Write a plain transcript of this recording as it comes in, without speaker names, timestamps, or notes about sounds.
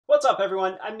What's up,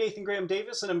 everyone? I'm Nathan Graham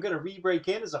Davis, and I'm going to re-break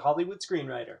in as a Hollywood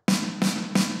screenwriter.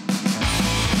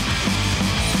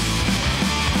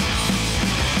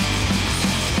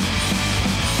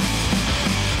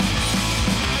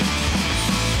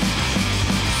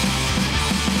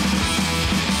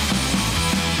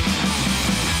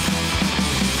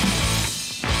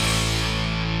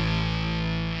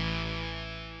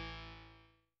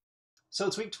 So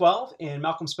it's week 12, and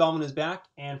Malcolm Spellman is back,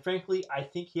 and frankly, I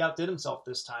think he outdid himself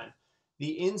this time.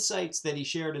 The insights that he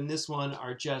shared in this one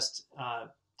are just,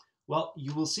 well,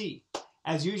 you will see.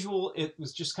 As usual, it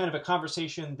was just kind of a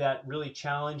conversation that really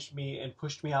challenged me and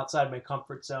pushed me outside my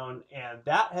comfort zone, and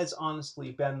that has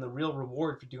honestly been the real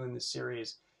reward for doing this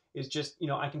series, is just,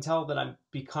 I can tell that I'm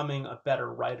becoming a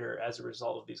better writer as a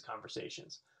result of these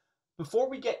conversations. Before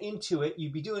we get into it,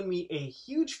 you'd be doing me a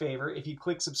huge favor if you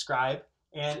click subscribe.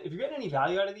 And if you're getting any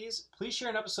value out of these, please share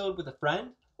an episode with a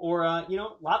friend or,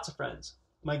 lots of friends.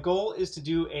 My goal is to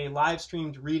do a live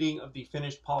streamed reading of the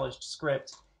finished, polished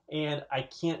script, and I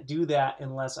can't do that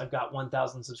unless I've got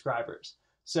 1,000 subscribers.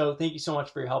 So thank you so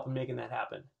much for your help in making that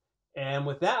happen. And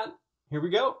with that, here we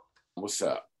go. What's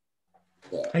up?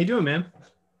 How you doing, man?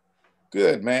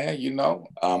 Good, man.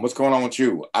 What's going on with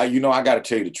you? I got to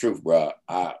tell you the truth, bro.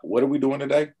 What are we doing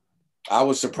today? I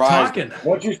was surprised.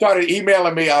 Once you started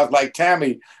emailing me, I was like,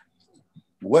 Tammy,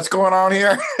 what's going on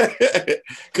here?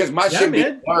 Because my shit be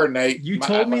blurred, Nate. You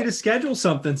told me to schedule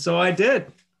something, so I did.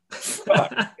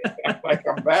 Like,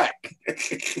 I'm back.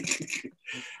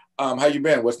 How you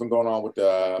been? What's been going on with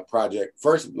the project?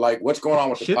 First, what's going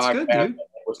on with the podcast? Good, dude.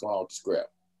 What's going on with the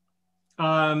script?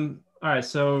 All right,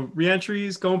 so reentry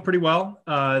is going pretty well.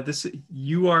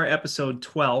 You are episode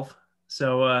 12,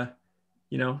 so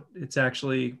it's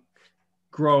actually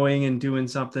growing and doing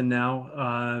something now.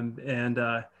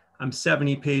 I'm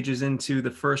 70 pages into the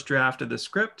first draft of the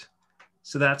script.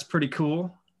 So that's pretty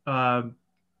cool. And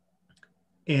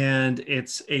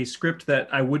it's a script that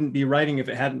I wouldn't be writing if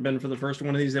it hadn't been for the first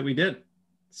one of these that we did.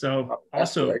 So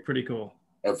also great. Pretty cool.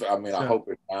 I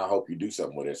hope you do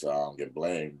something with it so I don't get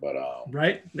blamed, but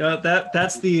right.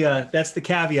 That's the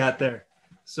caveat there.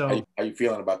 So how you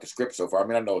feeling about the script so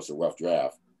far? I know it's a rough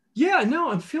draft. Yeah,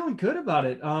 no, I'm feeling good about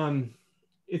it.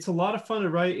 It's a lot of fun to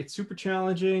write. It's super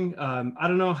challenging. I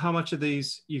don't know how much of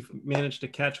these you've managed to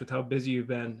catch with how busy you've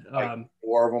been.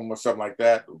 4 of them or something like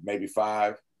that, maybe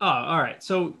 5. Oh, all right.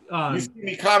 So you see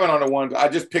me comment on the ones. I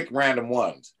just picked random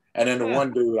ones, and then the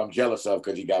one dude I'm jealous of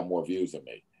because he got more views than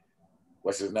me.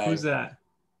 What's his name? Who's that?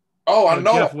 Oh, I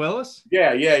know. Jeff Willis?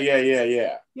 Yeah.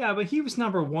 Yeah, but he was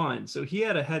number 1, so he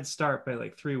had a head start by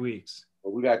like 3 weeks.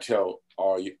 Well, we got to tell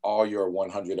all your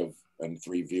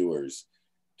 103 viewers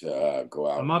to go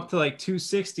out. I'm up to like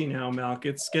 260 now, Malk.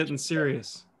 It's getting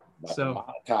serious. So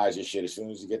monetize your shit as soon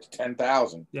as you get to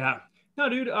 10,000. Yeah. No,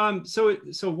 dude. So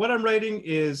what I'm writing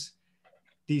is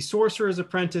the Sorcerer's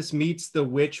Apprentice meets the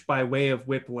witch by way of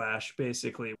whiplash.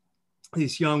 Basically,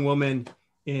 this young woman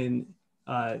in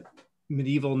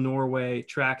medieval Norway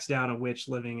tracks down a witch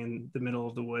living in the middle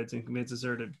of the woods and convinces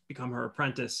her to become her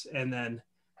apprentice, and then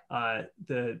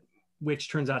the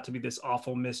witch turns out to be this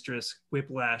awful mistress,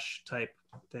 whiplash type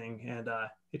thing, and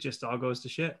it just all goes to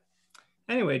shit.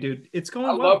 Anyway, dude, it's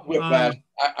going well. I love whiplash.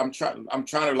 I'm trying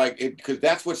to like it because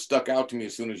that's what stuck out to me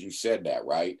as soon as you said that,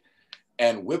 right?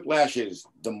 And whiplash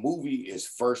the movie is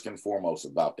first and foremost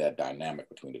about that dynamic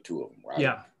between the two of them, right?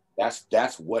 Yeah.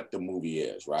 That's what the movie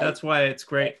is, right? That's why it's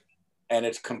great. And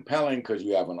it's compelling because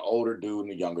you have an older dude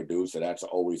and a younger dude, so that's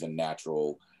always a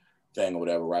natural thing or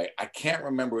whatever, right? I can't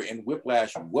remember in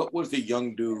Whiplash, what was the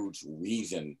young dude's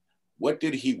reason? What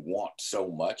did he want so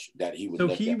much that he would? So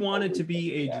he wanted to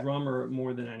be a drummer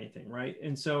more than anything, right?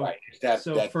 And so,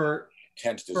 for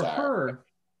her,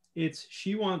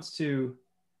 she wants to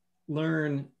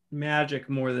learn magic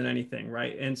more than anything,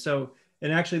 right? And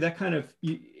actually that kind of,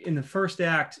 in the first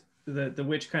act, the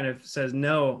witch kind of says,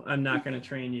 no, I'm not going to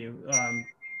train you,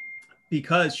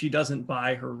 because she doesn't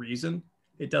buy her reason.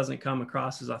 It doesn't come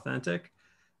across as authentic.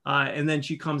 And then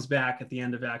she comes back at the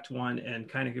end of Act 1 and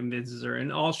kind of convinces her.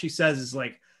 And all she says is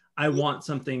like, I want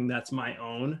something that's my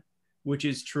own, which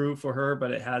is true for her,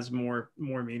 but it has more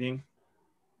meaning.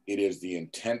 It is the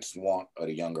intense want of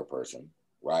the younger person,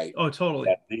 right? Oh,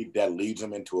 totally. That leads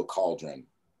them into a cauldron.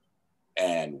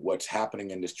 And what's happening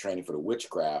in this training for the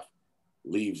witchcraft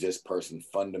leaves this person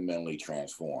fundamentally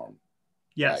transformed.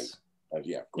 Yes. Right?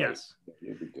 Yeah. Great. Yes.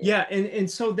 Yeah. And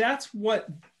so that's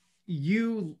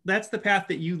the path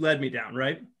that you led me down,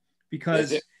 right?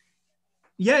 Because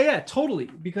yeah, totally.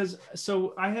 Because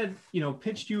so I had,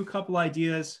 pitched you a couple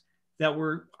ideas that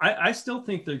were, I still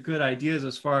think they're good ideas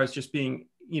as far as just being,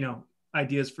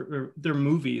 ideas for, they're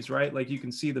movies, right? Like you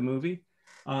can see the movie.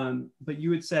 But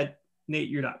you had said, Nate,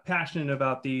 you're not passionate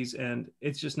about these, and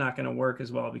it's just not going to work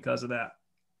as well because of that.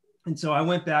 And so I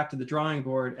went back to the drawing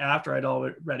board after I'd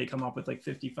already come up with like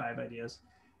 55 ideas.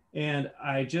 And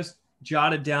I just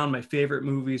jotted down my favorite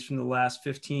movies from the last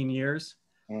 15 years.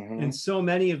 Mm-hmm. And so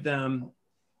many of them,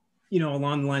 you know,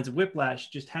 along the lines of Whiplash,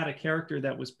 just had a character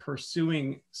that was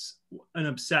pursuing an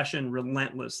obsession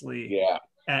relentlessly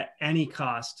at any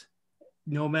cost,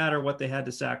 no matter what they had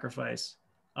to sacrifice,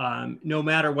 no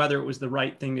matter whether it was the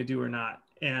right thing to do or not.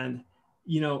 And,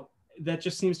 you know, that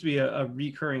just seems to be a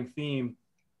recurring theme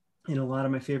in a lot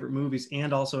of my favorite movies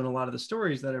and also in a lot of the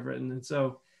stories that I've written. And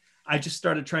so I just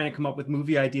started trying to come up with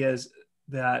movie ideas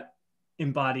that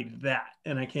embodied that.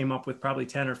 And I came up with probably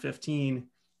 10 or 15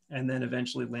 and then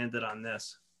eventually landed on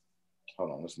this.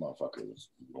 Hold on, this motherfucker is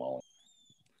blowing.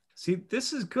 See,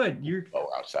 this is good. You're blow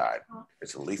outside.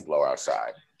 It's a leaf blower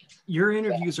outside. Your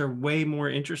interviews are way more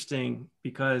interesting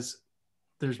because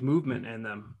there's movement in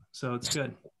them. So it's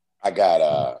good. I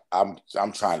got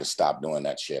I'm trying to stop doing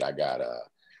that shit. I got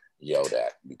yelled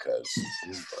at because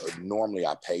normally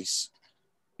I pace.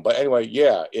 But anyway,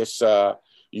 yeah, it's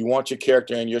you want your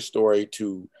character and your story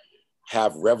to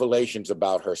have revelations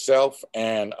about herself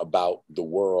and about the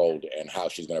world and how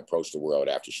she's going to approach the world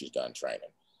after she's done training.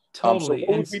 Totally.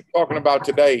 So what are we talking about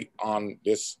today on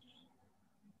this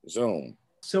Zoom?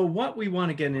 So what we want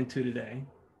to get into today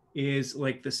is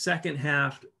like the second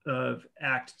half of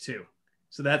Act 2.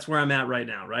 So that's where I'm at right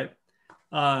now, right?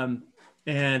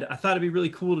 And I thought it'd be really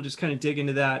cool to just kind of dig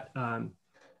into that,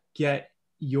 get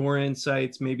your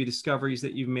insights, maybe discoveries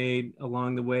that you've made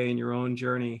along the way in your own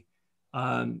journey.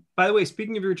 By the way,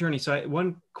 speaking of your journey, so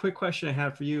one quick question I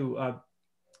have for you.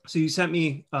 So you sent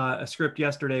me a script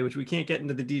yesterday, which we can't get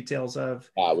into the details of.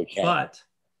 We can't. But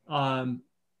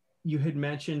you had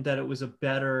mentioned that it was a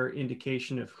better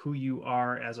indication of who you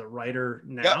are as a writer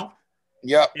now.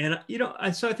 Yep. And, you know,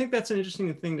 so I think that's an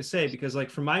interesting thing to say because, like,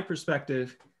 from my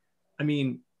perspective, I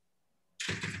mean,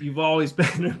 you've always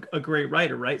been a great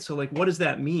writer, right? So, like, what does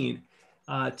that mean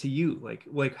to you? Like,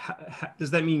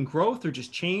 does that mean growth or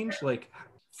just change? Like,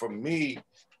 for me,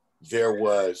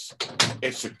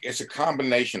 it's a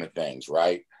combination of things,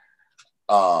 right?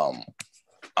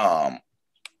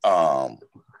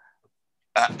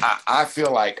 I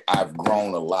feel like I've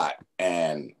grown a lot,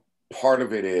 and a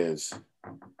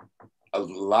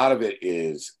lot of it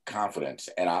is confidence.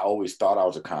 And I always thought I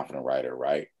was a confident writer,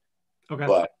 right? Okay.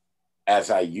 But as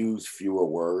I use fewer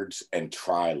words and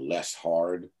try less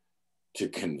hard to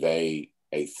convey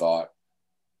a thought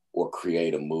or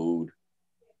create a mood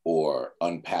or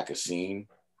unpack a scene,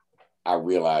 I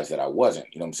realized that I wasn't.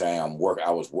 You know what I'm saying?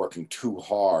 I was working too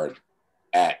hard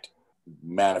at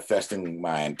manifesting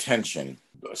my intention.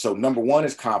 So number one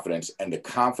is confidence, and the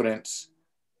confidence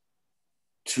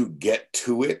to get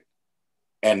to it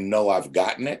and know I've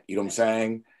gotten it. You know what I'm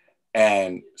saying?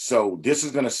 And so this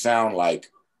is going to sound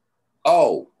like,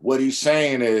 oh, what he's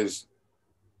saying is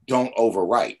don't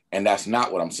overwrite. And that's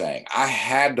not what I'm saying. I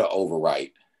had to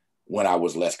overwrite when I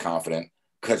was less confident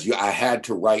because I had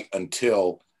to write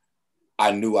until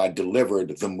I knew I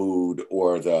delivered the mood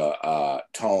or the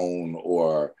tone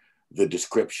or the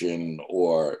description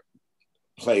or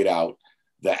played out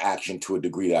the action to a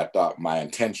degree that I thought my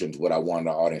intentions, what I wanted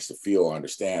the audience to feel or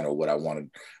understand, or what I wanted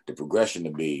the progression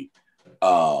to be.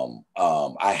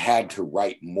 I had to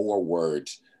write more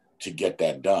words to get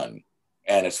that done.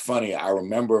 And it's funny, I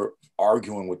remember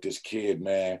arguing with this kid,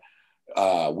 man.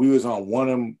 We was on one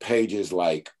of them pages,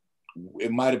 like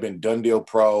it might have been Done Deal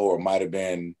Pro or might have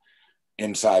been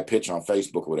Inside Pitch on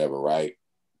Facebook or whatever, right?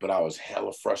 But I was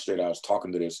hella frustrated. I was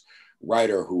talking to this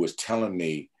writer who was telling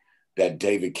me that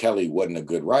David Kelly wasn't a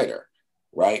good writer,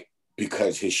 right?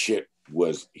 Because his shit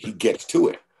he gets to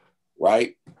it,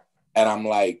 right? And I'm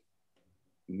like,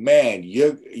 man,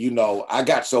 you know, I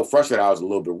got so frustrated. I was a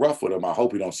little bit rough with him. I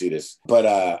hope you don't see this.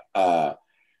 But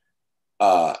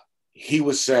he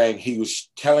was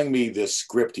telling me this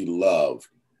script he loved.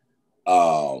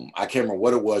 I can't remember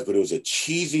what it was, but it was a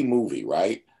cheesy movie,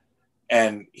 right?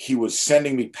 And he was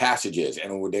sending me passages,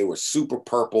 and they were super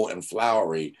purple and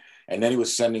flowery. And then he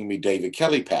was sending me David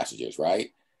Kelly passages,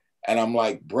 right? And I'm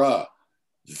like, bruh,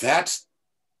 that's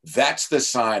the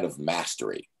sign of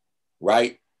mastery,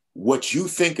 right? What you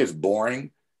think is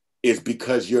boring is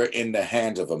because you're in the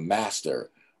hands of a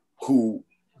master who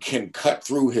can cut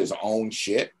through his own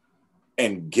shit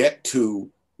and get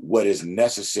to what is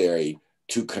necessary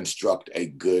to construct a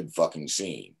good fucking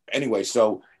scene. Anyway,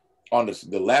 so on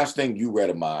the last thing you read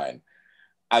of mine,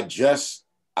 I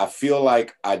feel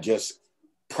like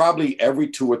probably every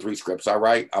 2 or 3 scripts I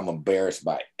write, I'm embarrassed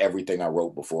by everything I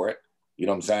wrote before it. You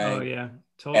know what I'm saying? Oh yeah,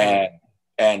 totally.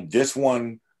 And this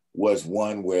one was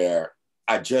one where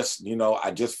I just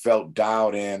felt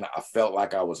dialed in. I felt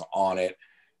like I was on it.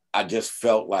 I just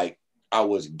felt like I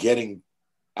think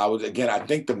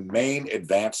the main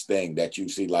advanced thing that you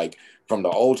see, like from the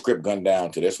old script Gun Down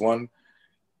to this one,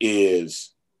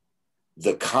 is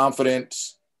the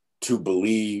confidence to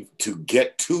believe, to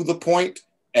get to the point.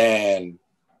 And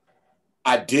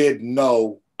I did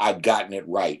know I'd gotten it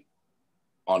right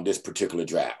on this particular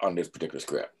draft, on this particular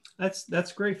script. That's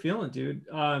a great feeling, dude.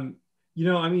 You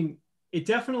know, I mean, it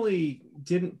definitely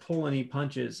didn't pull any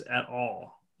punches at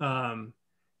all.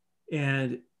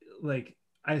 And like,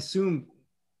 I assume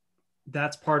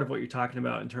that's part of what you're talking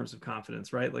about in terms of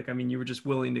confidence, right? Like, I mean, you were just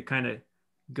willing to kind of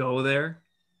go there,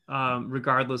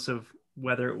 regardless of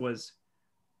whether it was,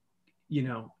 you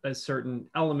know, a certain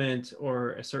element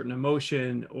or a certain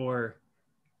emotion or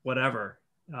whatever.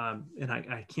 And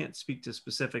I can't speak to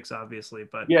specifics, obviously,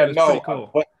 but yeah, it was pretty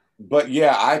cool. But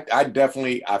yeah, I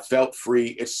definitely, I felt free.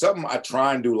 It's something I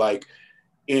try and do, like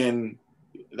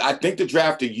I think the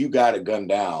draft that you got a Gun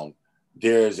Down,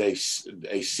 there's a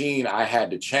scene I had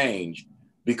to change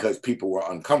because people were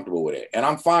uncomfortable with it. And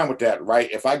I'm fine with that, right?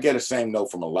 If I get a same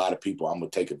note from a lot of people, I'm going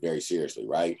to take it very seriously,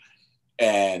 right?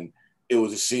 And it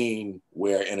was a scene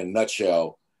where, in a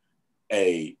nutshell,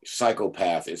 a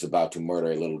psychopath is about to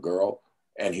murder a little girl,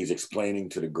 and he's explaining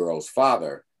to the girl's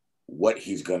father what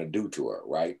he's going to do to her,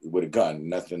 right? With a gun,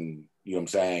 nothing, you know what I'm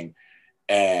saying?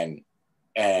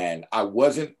 And I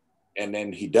wasn't, and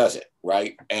then he does it,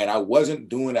 right? And I wasn't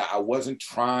doing that. I wasn't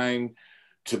trying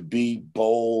to be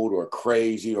bold or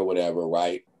crazy or whatever,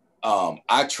 right?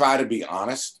 I try to be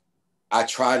honest. I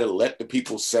try to let the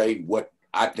people say what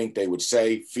I think they would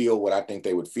say, feel what I think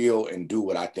they would feel, and do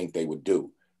what I think they would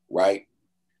do, right?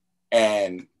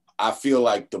 And I feel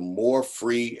like the more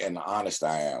free and honest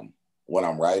I am when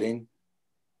I'm writing,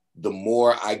 the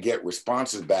more I get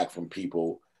responses back from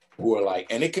people who are like,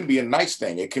 and it can be a nice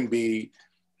thing. It can be,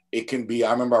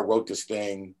 I remember I wrote this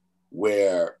thing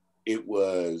where it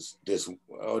was this,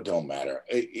 oh, it don't matter.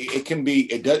 It can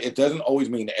be, it doesn't always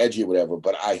mean edgy or whatever,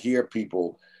 but I hear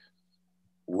people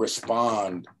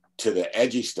respond to the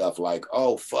edgy stuff like,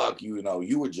 oh, fuck, you know,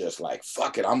 you were just like,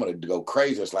 fuck it, I'm going to go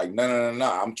crazy. It's like, no.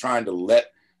 I'm trying to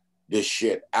let this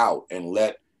shit out and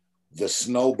let the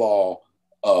snowball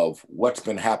of what's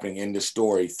been happening in this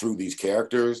story through these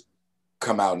characters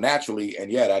come out naturally.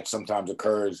 And yeah, that sometimes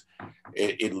occurs.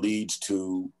 It leads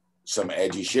to some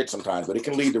edgy shit sometimes, but it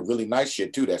can lead to really nice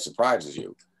shit too that surprises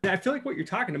you. Yeah, I feel like what you're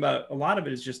talking about, a lot of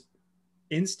it is just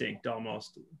instinct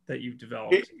almost that you've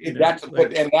developed. And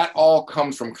that all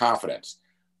comes from confidence.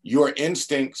 Your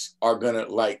instincts are gonna,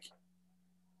 like,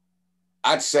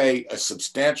 I'd say a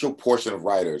substantial portion of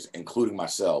writers, including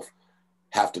myself,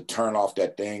 have to turn off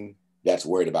that thing that's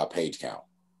worried about page count.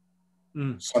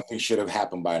 Something should have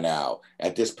happened by now.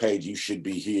 At this page, you should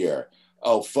be here.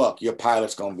 Oh, fuck, your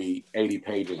pilot's going to be 80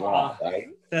 pages long, right?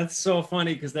 That's so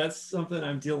funny because that's something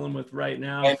I'm dealing with right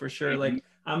now, for sure. Like,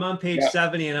 I'm on page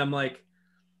 70 and I'm like,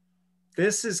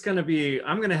 this is going to be,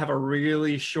 I'm going to have a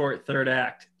really short third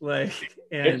act. Like,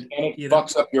 and it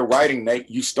fucks up your writing, Nate.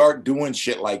 You start doing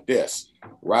shit like this,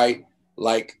 right?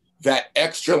 Like that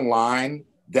extra line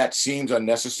that seems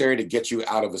unnecessary to get you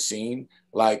out of a scene.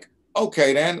 Like,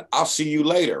 okay, then I'll see you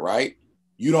later, right?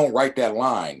 You don't write that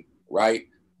line, right?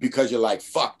 Because you're like,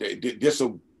 fuck, this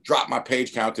will drop my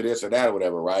page count to this or that or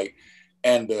whatever, right?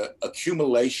 And the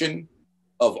accumulation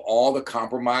of all the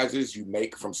compromises you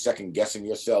make from second guessing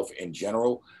yourself in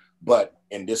general, but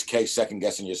in this case, second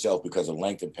guessing yourself because of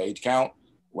length and page count,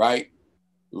 right?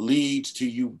 Leads to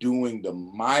you doing the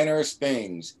minorest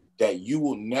things that you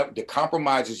will never, the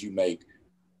compromises you make,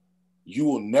 you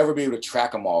will never be able to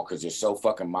track them all because they're so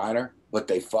fucking minor, but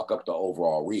they fuck up the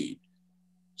overall read.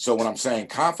 So when I'm saying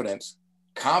confidence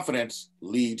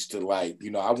leads to, like, you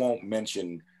know, I won't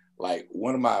mention, like,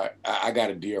 I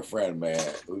got a dear friend, man,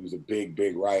 who's a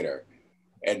big writer.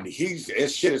 And his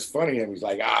shit is funny. And he's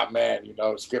like, man, you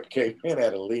know, the script came in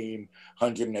at a lean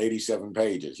 187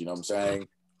 pages. You know what I'm saying?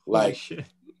 Like,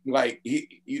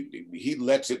 he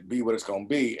lets it be what it's going to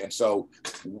be. And so,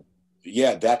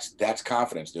 yeah, that's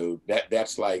confidence, dude.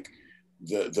 That's like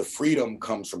the freedom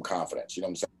comes from confidence. You know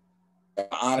what I'm saying?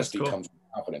 Honesty comes from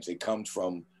confidence. It comes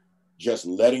from just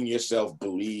letting yourself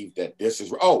believe that this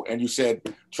is, and you said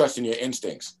trusting your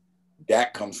instincts.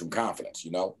 That comes from confidence,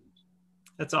 you know?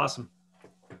 That's awesome.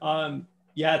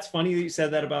 Yeah, it's funny that you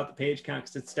said that about the page count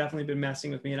because it's definitely been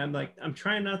messing with me. And I'm like, I'm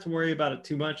trying not to worry about it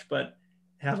too much, but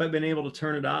have I been able to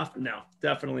turn it off? No,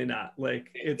 definitely not.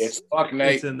 Like, it's fucking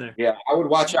Nate. It's in there. Yeah, I would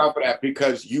watch out for that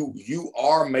because you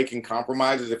are making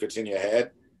compromises if it's in your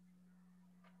head.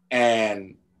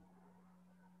 And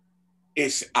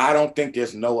I don't think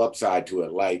there's no upside to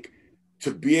it. Like,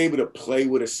 to be able to play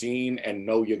with a scene and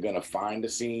know you're gonna find the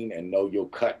scene and know you'll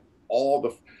cut all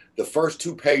the first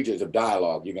 2 pages of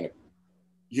dialogue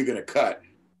you're gonna cut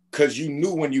because you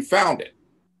knew when you found it.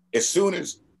 As soon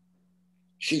as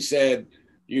she said,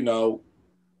 you know,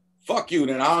 fuck you,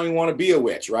 then I don't even want to be a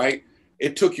witch, right?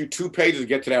 It took you 2 pages to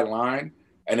get to that line,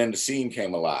 and then the scene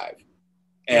came alive.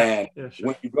 And sure.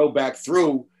 when you go back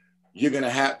through, you're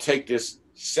gonna take this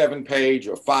 7-page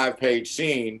or 5-page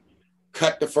scene,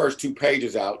 cut the first 2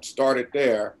 pages out, start it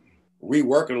there,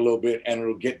 rework it a little bit, and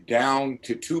it'll get down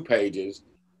to 2 pages,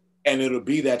 and it'll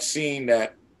be that scene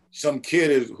that some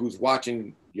kid who's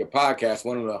watching your podcast,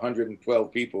 one of the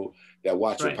 112 people that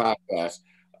watch your podcast,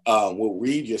 will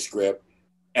read your script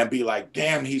and be like,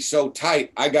 damn, he's so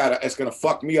tight. It's gonna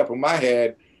fuck me up in my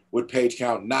head with page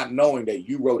count, not knowing that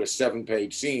you wrote a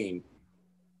 7-page scene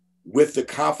with the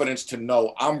confidence to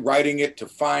know I'm writing it to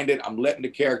find it. I'm letting the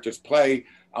characters play.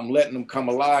 I'm letting them come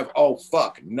alive. Oh,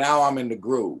 fuck. Now I'm in the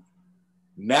groove.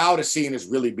 Now the scene is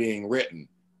really being written.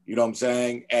 You know what I'm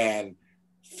saying? And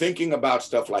thinking about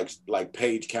stuff like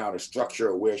page count or structure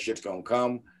or where shit's going to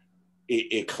come,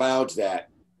 it clouds that.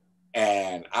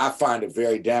 And I find it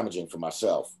very damaging for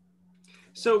myself.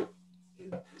 So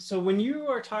when you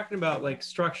are talking about like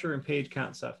structure and page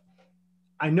count stuff,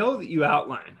 I know that you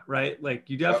outline, right? Like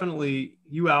you definitely,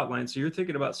 you outline. So you're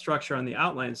thinking about structure on the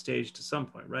outline stage to some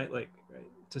point, right? Like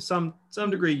to some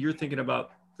degree, you're thinking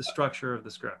about the structure of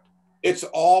the script. It's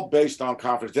all based on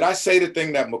confidence. Did I say the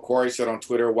thing that McQuarrie said on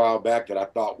Twitter a while back that I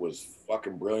thought was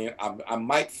fucking brilliant? I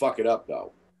might fuck it up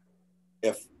though.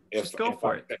 Just go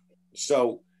for it.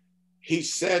 So he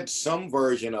said some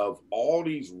version of all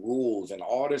these rules and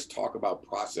all this talk about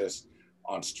process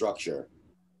on structure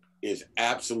is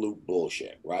absolute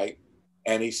bullshit, right?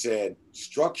 And he said,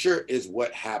 structure is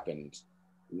what happens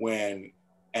when,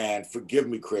 and forgive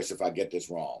me, Chris, if I get this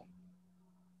wrong,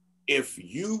 if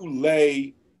you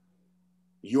lay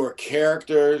your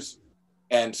characters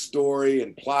and story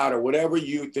and plot or whatever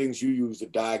things you use to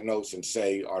diagnose and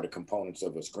say are the components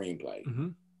of a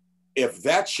screenplay, if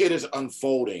that shit is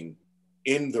unfolding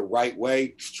in the right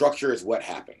way, structure is what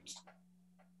happens,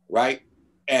 right?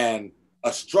 And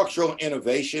a structural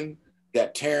innovation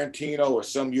that Tarantino or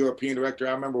some European director,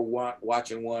 I remember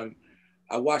watching one,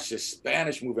 I watched a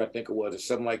Spanish movie, I think it was, or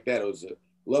something like that. It was a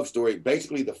love story.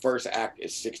 Basically, the first act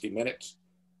is 60 minutes,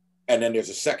 and then there's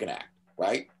a second act,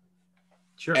 right?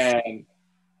 Sure.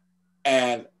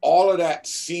 And all of that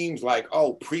seems like,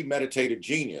 oh, premeditated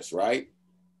genius, right?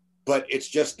 But it's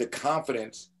just the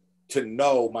confidence to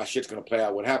know my shit's gonna play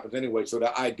out what happens anyway. So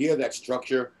the idea that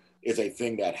structure is a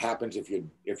thing that happens if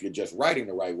you're just writing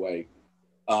the right way.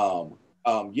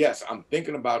 Yes, I'm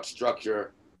thinking about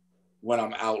structure when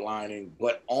I'm outlining,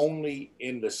 but only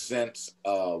in the sense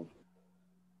of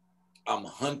I'm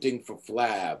hunting for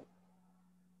flab.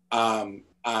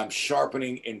 I'm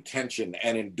sharpening intention,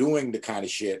 and in doing the kind of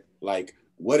shit, like,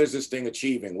 what is this thing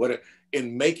achieving?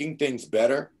 In making things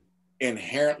better,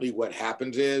 inherently what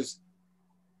happens is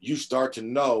you start to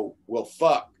know, well,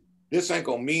 fuck, this ain't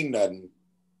gonna mean nothing.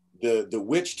 The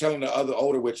witch telling the other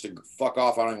older witch to fuck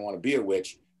off, I don't even want to be a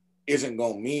witch, isn't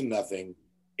gonna mean nothing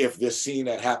if this scene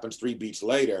that happens 3 beats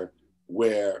later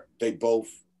where they both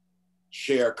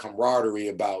share camaraderie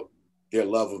about their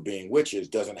love of being witches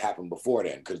doesn't happen before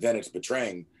then, because then it's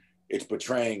betraying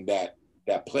that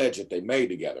pledge that they made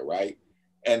together, right?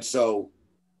 And so,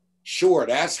 sure,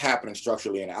 that's happening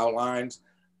structurally in outlines,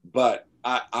 but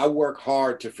I work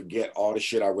hard to forget all the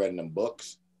shit I read in them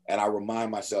books, and I remind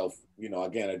myself, you know,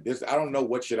 again, I don't know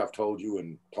what shit I've told you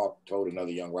and told another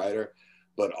young writer,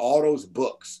 but all those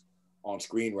books on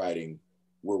screenwriting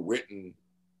were written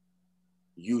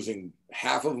using,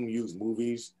 half of them use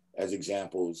movies as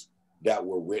examples that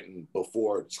were written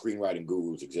before screenwriting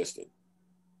gurus existed.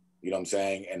 You know what I'm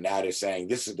saying? And now they're saying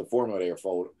this is the formula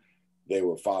they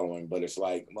were following, but it's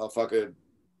like, motherfucker,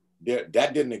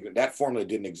 that formula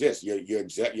didn't exist.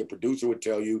 Your producer would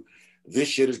tell you this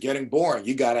shit is getting boring.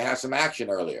 You got to have some action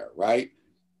earlier, right?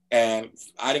 And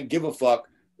I didn't give a fuck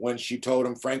when she told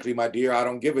him, frankly, my dear, I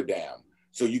don't give a damn.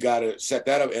 So you got to set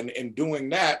that up. And in doing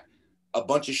that, a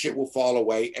bunch of shit will fall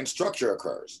away and structure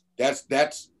occurs.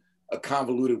 That's a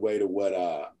convoluted way to what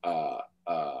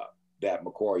that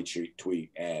McQuarrie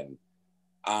tweet. And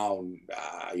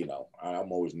you know,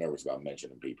 I'm always nervous about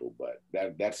mentioning people, but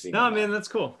that's no, man, that's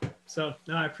cool. So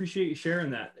no, I appreciate you sharing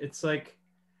that. It's like,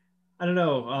 I don't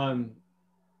know,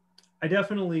 I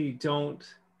definitely don't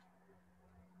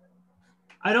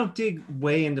dig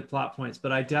way into plot points,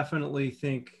 but I definitely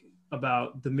think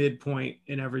about the midpoint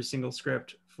in every single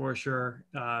script for sure.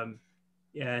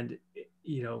 And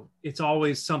you know, it's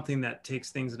always something that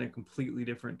takes things in a completely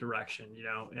different direction, you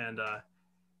know,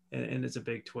 and it's a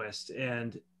big twist.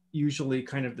 And usually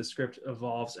kind of the script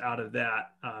evolves out of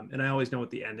that. And I always know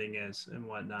what the ending is and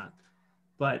whatnot.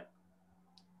 But,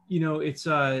 you know, it's,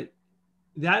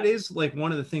 that is like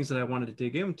one of the things that I wanted to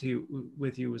dig into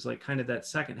with you was like kind of that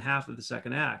second half of the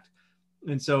second act.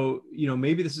 And so, you know,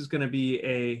 maybe this is going to be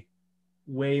a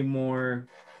way more,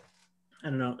 I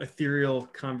don't know, ethereal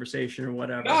conversation or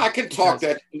whatever. No, I can talk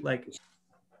that. Like,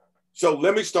 so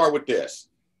let me start with this.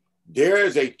 There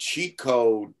is a cheat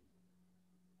code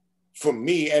for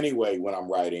me anyway when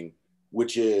I'm writing,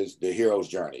 which is the hero's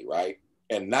journey, right?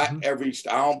 And not every,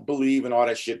 I don't believe in all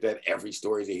that shit that every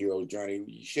story is a hero's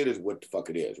journey. Shit is what the fuck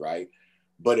it is, right?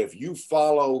 But if you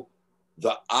follow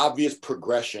the obvious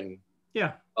progression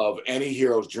of any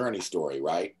hero's journey story,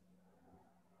 right?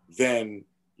 Then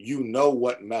you know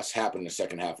what must happen in the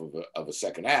second half of a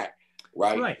second act,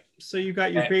 right? Right. So you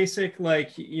got your basic,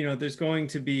 like, you know, there's going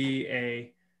to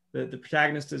be the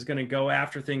protagonist is going to go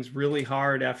after things really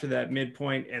hard after that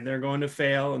midpoint, and they're going to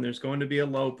fail, and there's going to be a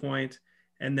low point,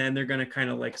 and then they're going to kind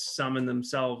of like summon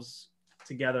themselves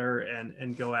together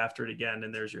and go after it again,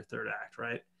 and there's your third act,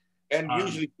 right? And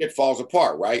usually it falls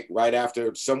apart, right? Right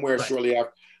after, somewhere shortly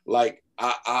after. Like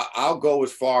I'll go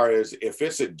as far as if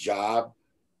it's a job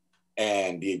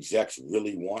and the execs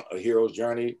really want a hero's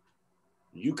journey,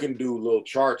 you can do little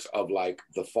charts of like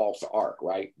the false arc,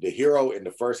 right? The hero in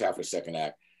the first half of the second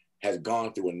act has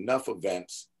gone through enough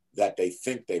events that they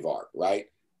think they've arced, right?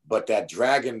 But that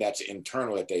dragon that's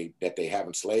internal that they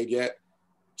haven't slayed yet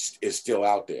is still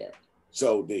out there.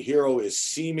 So the hero is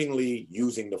seemingly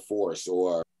using the force,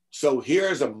 or so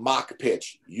here's a mock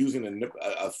pitch using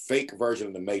a fake version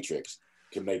of the Matrix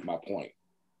to make my point.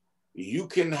 You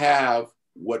can have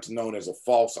what's known as a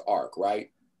false arc,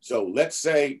 right? So let's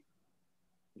say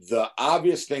the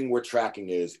obvious thing we're tracking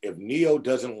is if Neo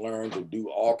doesn't learn to do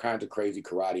all kinds of crazy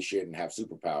karate shit and have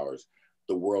superpowers,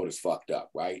 the world is fucked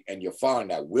up, right? And you're following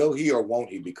that. Will he or won't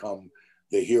he become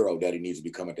the hero that he needs to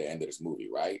become at the end of this movie,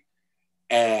 right?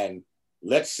 And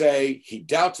let's say he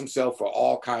doubts himself for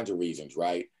all kinds of reasons,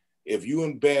 right? If you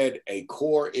embed a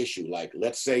core issue, like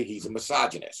let's say he's a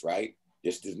misogynist, right?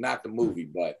 This is not the movie,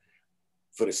 but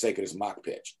for the sake of this mock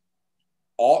pitch,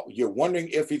 you're wondering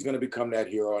if he's going to become that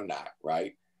hero or not,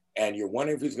 right? And you're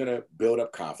wondering if he's going to build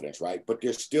up confidence, right? But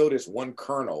there's still this one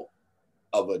kernel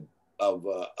of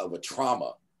a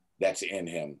trauma that's in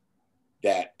him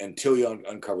that until he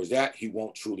uncovers that, he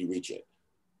won't truly reach it.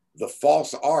 The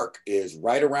false arc is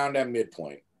right around that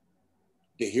midpoint.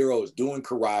 The hero is doing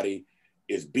karate,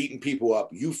 is beating people up.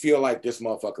 You feel like this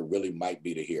motherfucker really might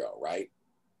be the hero, right?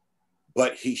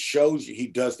 But he shows you, he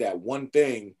does that one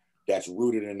thing that's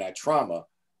rooted in that trauma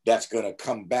that's going to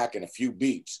come back in a few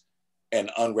beats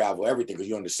and unravel everything. Because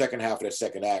you're in the second half of that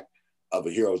second act of a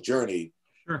hero's journey.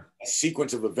 Sure. A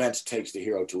sequence of events takes the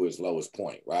hero to his lowest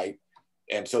point, right?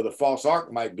 And so the false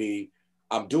arc might be,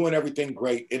 I'm doing everything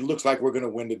great. It looks like we're going to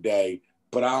win the day,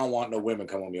 but I don't want no women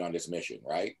coming with me on this mission,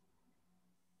 right?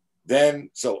 Then,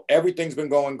 so everything's been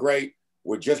going great.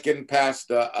 We're just getting past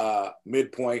the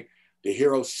midpoint. The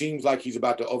hero seems like he's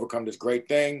about to overcome this great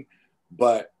thing,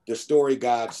 but the story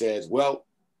god says, well,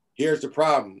 here's the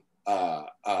problem,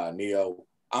 Neo.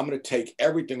 I'm going to take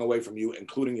everything away from you,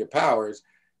 including your powers,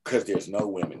 because there's no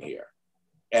women here.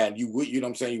 And you know what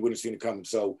I'm saying? You wouldn't have seen it coming.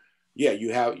 So yeah,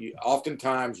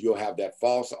 oftentimes you'll have that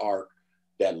false arc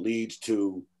that leads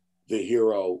to the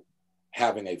hero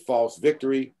having a false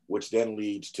victory, which then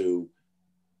leads to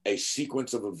a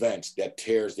sequence of events that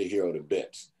tears the hero to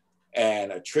bits.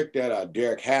 And a trick that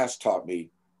Derek Haas taught me,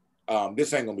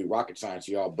 this ain't gonna be rocket science,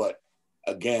 y'all, but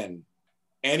again,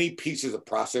 any pieces of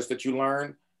process that you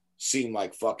learn seem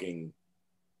like fucking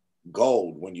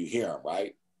gold when you hear them,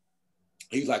 right?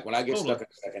 He's like, when I get stuck in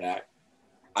the second act,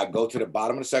 I go to the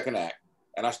bottom of the second act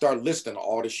and I start listing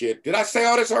all the shit. Did I say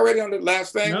all this already on the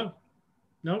last thing?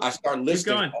 No. I start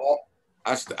listing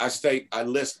I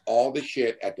list all the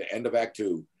shit at the end of Act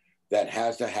 2 that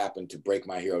has to happen to break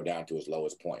my hero down to his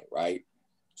lowest point, right?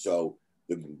 So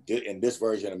in this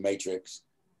version of Matrix,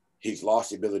 he's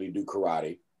lost the ability to do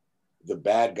karate. The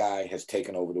bad guy has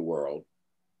taken over the world.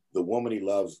 The woman he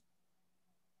loves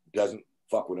doesn't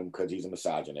fuck with him because he's a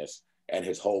misogynist, and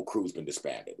his whole crew's been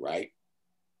disbanded, right?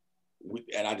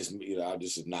 And this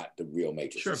is not the real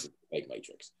Matrix. Sure. This is the fake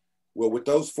Matrix. Well, with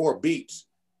those 4 beats,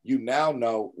 you now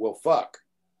know, well, fuck,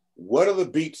 what are the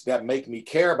beats that make me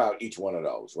care about each one of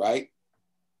those, right?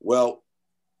 Well,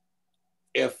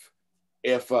 if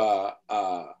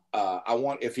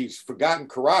he's forgotten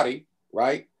karate,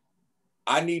 right?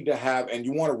 I need to have, and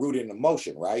you want to root in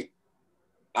emotion, right?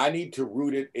 I need to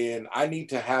root it in, I need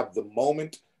to have the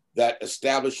moment that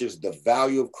establishes the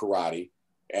value of karate.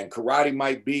 And karate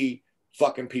might be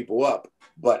fucking people up,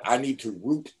 but I need to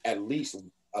root at least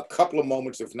a couple of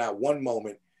moments, if not one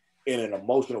moment, in an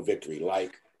emotional victory.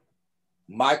 Like,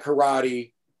 my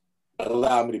karate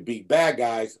allowed me to beat bad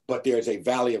guys, but there's a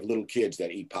valley of little kids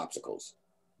that eat popsicles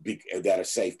that are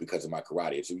safe because of my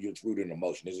karate. It's rooted in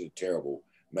emotion. This is a terrible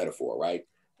metaphor, right?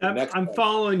 I'm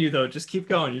following you, though. Just keep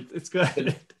going. It's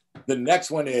good. The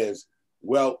next one is,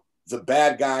 well, the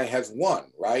bad guy has won,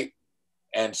 right?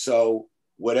 And so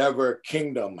whatever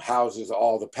kingdom houses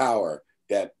all the power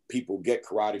that people get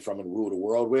karate from and rule the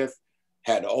world with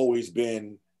had always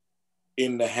been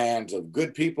in the hands of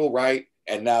good people, right?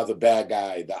 And now the bad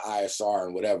guy, the ISR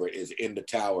and whatever, is in the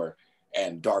tower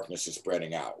and darkness is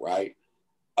spreading out, right?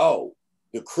 Oh,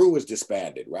 the crew is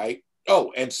disbanded, right?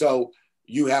 Oh, and so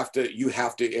you have to,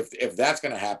 if that's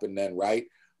going to happen, then, right,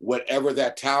 whatever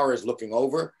that tower is looking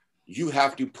over, you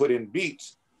have to put in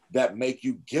beats that make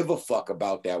you give a fuck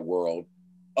about that world.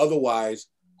 Otherwise,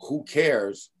 who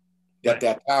cares that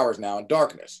that tower is now in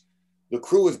darkness? The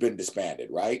crew has been disbanded,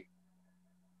 right?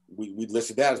 We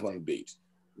listed that as one of the beats.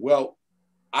 Well,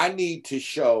 I need to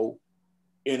show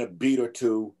in a beat or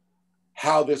two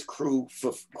how this crew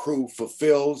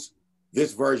fulfills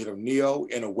this version of Neo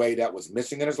in a way that was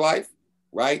missing in his life,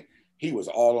 right? He was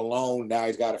all alone. Now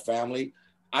he's got a family.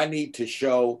 I need to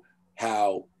show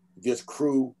how this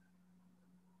crew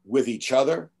with each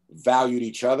other valued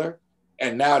each other.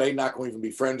 And now they're not going to even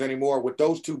be friends anymore. With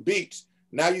those two beats,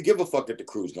 now you give a fuck that the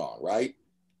crew's gone, right?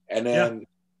 And then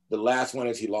the last one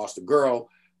is he lost a girl.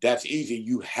 That's easy.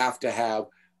 You have to have,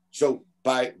 so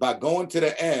by going to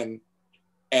the end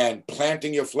and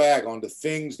planting your flag on the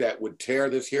things that would tear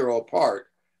this hero apart,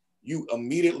 you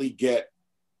immediately get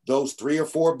those 3 or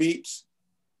 4 beats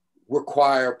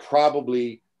require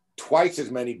probably twice as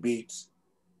many beats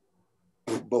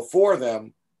before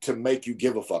them to make you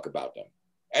give a fuck about them.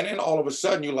 And then all of a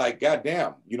sudden you're like, God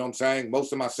damn, you know what I'm saying?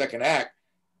 Most of my second act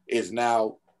is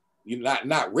now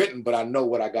not written, but I know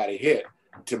what I got to hit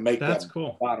to make that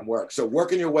cool bottom work. So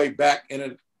working your way back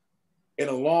in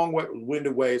a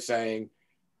long-winded way of saying,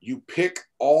 you pick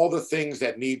all the things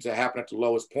that need to happen at the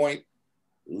lowest point,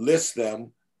 list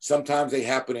them. Sometimes they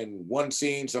happen in one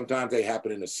scene, sometimes they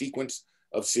happen in a sequence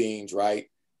of scenes, right?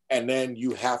 And then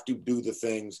you have to do the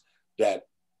things that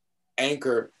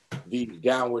anchor the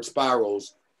downward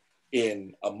spirals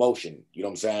in emotion. You know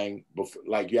what I'm saying?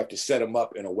 Like, you have to set them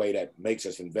up in a way that makes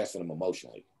us invest in them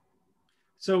emotionally.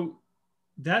 So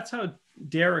that's how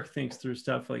Derek thinks through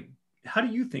stuff. Like, how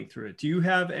do you think through it? Do you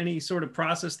have any sort of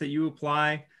process that you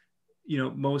apply,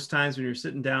 most times when you're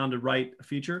sitting down to write a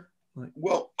feature?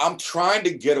 Well, I'm trying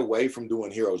to get away from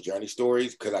doing hero's journey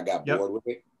stories because I got bored with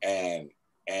it. And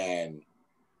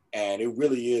it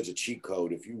really is a cheat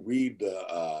code. If you read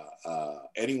the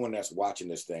anyone that's watching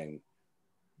this thing,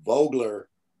 Vogler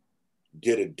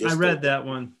did a distal. I read that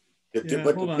one. Did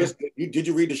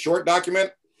you read the short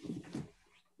document?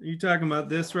 Are you talking about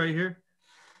this right here?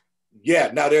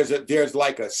 Yeah. Now there's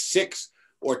like a 6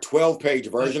 or 12 page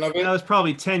version of it. That was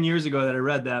probably 10 years ago that I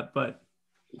read that, but.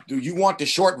 Do you want the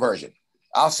short version?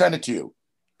 I'll send it to you.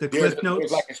 The cliff notes?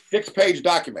 There's like a 6-page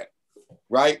document,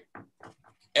 right?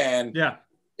 And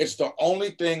it's the only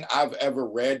thing I've ever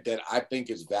read that I think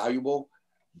is valuable,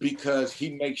 because he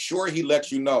makes sure he lets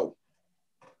you know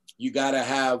you got to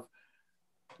have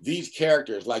these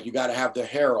characters. Like, you got to have the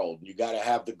herald, you got to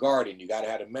have the guardian, you got to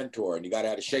have the mentor, and you got to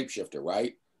have the shapeshifter,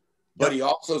 right? But he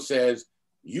also says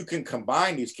you can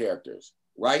combine these characters,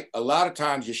 right? A lot of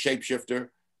times your shapeshifter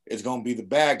is going to be the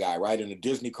bad guy, right? In a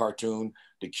Disney cartoon,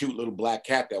 the cute little black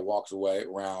cat that walks away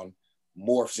around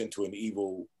morphs into an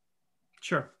evil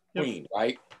queen,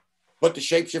 right? But the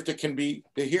shapeshifter can be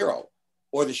the hero,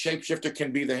 or the shapeshifter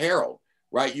can be the herald,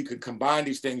 right? You can combine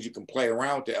these things, you can play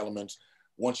around with the elements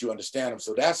once you understand them.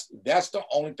 So that's the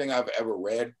only thing I've ever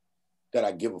read that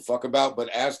I give a fuck about. But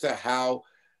as to how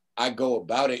I go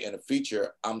about it in a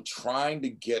feature, I'm trying to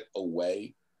get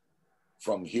away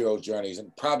from hero's journeys,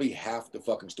 and probably half the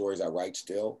fucking stories I write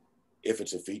still, if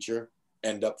it's a feature,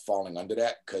 end up falling under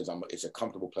that, because it's a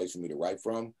comfortable place for me to write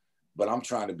from. But I'm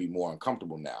trying to be more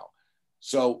uncomfortable now.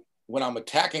 So when I'm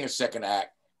attacking a second act,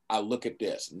 I look at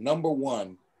this. Number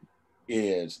one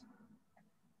is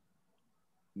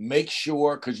make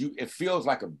sure, because it feels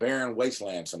like a barren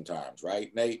wasteland sometimes, right,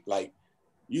 Nate? Like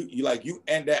you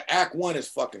and that act one is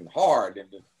fucking hard, and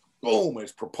boom,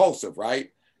 it's propulsive, right?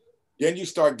 Then you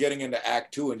start getting into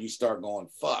act two and you start going,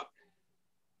 fuck.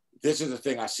 This is a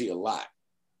thing I see a lot.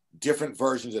 Different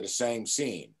versions of the same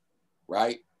scene,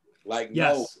 right? Like,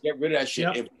 no, get rid of that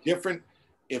shit.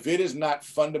 if it is not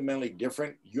fundamentally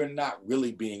different, you're not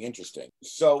really being interesting.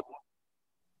 So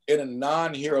in a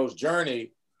non-hero's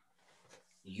journey,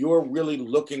 you're really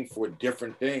looking for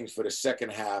different things for the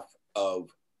second half of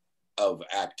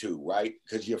Act 2, right?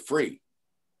 Because you're free.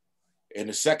 In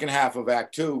the second half of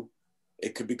Act 2,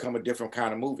 it could become a different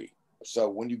kind of movie. So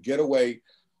when you get away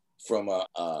from a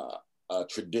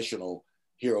traditional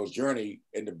hero's journey,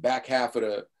 in the back half of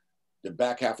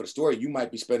the story, you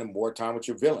might be spending more time with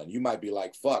your villain. You might be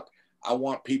like, fuck, I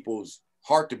want people's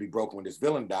heart to be broken when this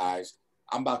villain dies.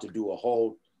 I'm about to do a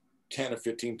whole 10 or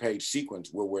 15 page sequence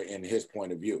where we're in his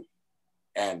point of view.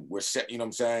 And we're set, you know what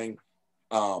I'm saying?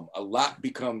 A lot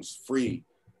becomes free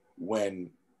when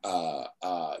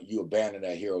you abandon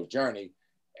that hero's journey.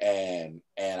 And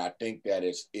I think that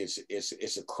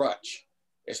it's a crutch.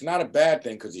 It's not a bad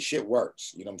thing because the shit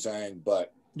works, you know what I'm saying?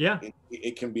 But yeah,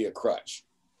 it can be a crutch.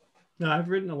 No, I've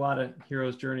written a lot of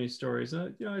hero's journey stories.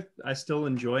 You know, I still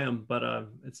enjoy them, but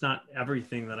it's not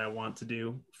everything that I want to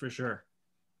do for sure.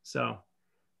 So,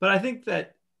 but I think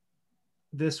that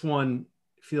this one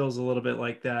feels a little bit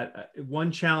like that.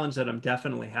 One challenge that I'm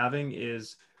definitely having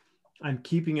is I'm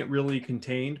keeping it really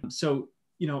contained. So,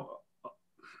 you know,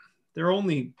 there are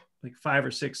only like 5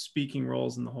 or 6 speaking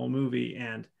roles in the whole movie,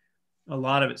 and a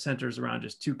lot of it centers around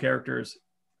just 2 characters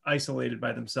isolated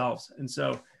by themselves. And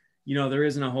so, you know, there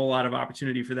isn't a whole lot of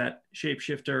opportunity for that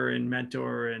shapeshifter and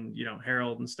mentor and, you know,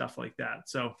 Harold and stuff like that.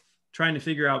 So trying to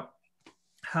figure out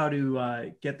how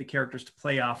to get the characters to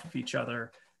play off of each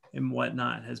other and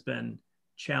whatnot has been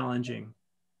challenging.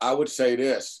 I would say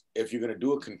this, if you're going to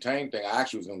do a contained thing, I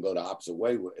actually was going to go the opposite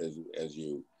way as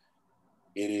you.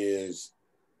 It is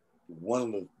one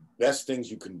of the best things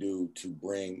you can do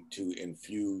to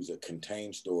infuse a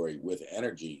contained story with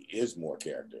energy is more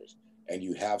characters. And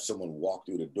you have someone walk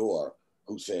through the door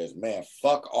who says, man,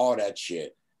 fuck all that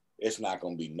shit. It's not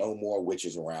going to be no more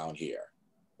witches around here.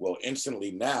 Well,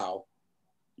 instantly now,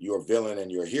 your villain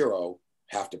and your hero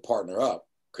have to partner up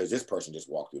because this person just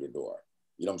walked through the door.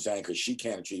 You know what I'm saying? Because she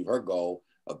can't achieve her goal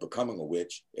of becoming a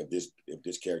witch if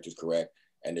this character is correct,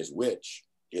 and this witch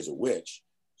is a witch.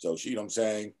 So she, you know what I'm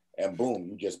saying? And boom,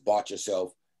 you just bought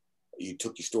yourself. You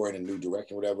took your story in a new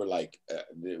direction, whatever. Like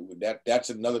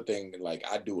that's another thing. Like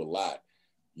I do a lot.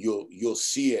 You'll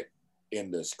see it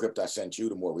in the script I sent you,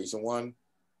 the more recent one.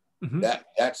 Mm-hmm.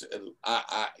 That's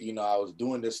I you know, I was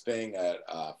doing this thing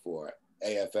for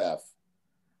AFF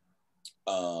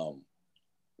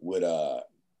with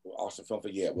Austin Film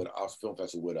Festival, with Austin Film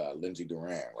Festival with Lindsay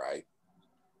Duran, right?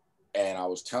 And I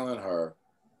was telling her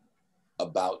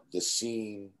about the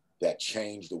scene that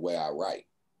changed the way I write.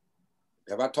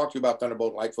 Have I talked to you about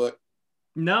Thunderbolt and Lightfoot?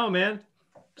 No, man.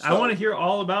 So, I want to hear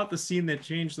all about the scene that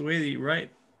changed the way that you write.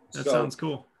 That sounds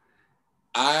cool.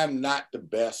 I'm not the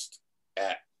best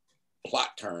at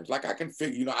plot turns. Like I can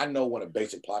figure, you know, I know when a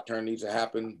basic plot turn needs to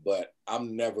happen, but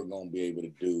I'm never going to be able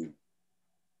to do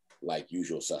like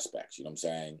Usual Suspects. You know what I'm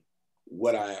saying?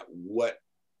 What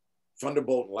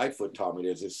Thunderbolt and Lightfoot taught me,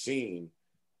 there's this scene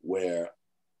where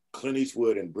Clint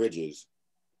Eastwood and Bridges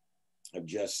have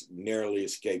just narrowly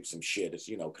escaped some shit. It's,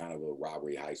 you know, kind of a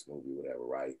robbery heist movie, whatever,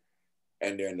 right?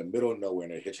 And they're in the middle of nowhere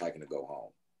and they're hitchhiking to go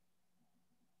home.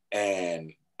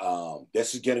 And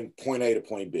this is getting point A to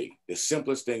point B. The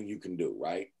simplest thing you can do,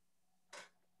 right?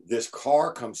 This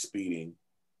car comes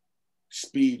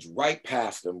speeds right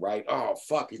past them, right? Oh,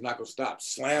 fuck, he's not gonna stop.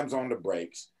 Slams on the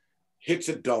brakes, hits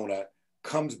a donut,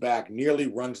 comes back, nearly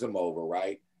runs them over,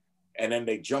 right? And then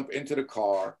they jump into the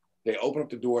car. They open up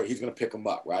the door. He's gonna pick them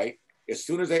up, right? As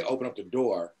soon as they open up the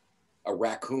door, a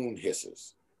raccoon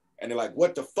hisses. And they're like,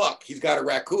 what the fuck? He's got a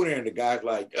raccoon in. And the guy's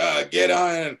like, get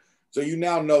on. So you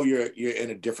now know you're in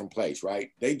a different place,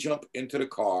 right? They jump into the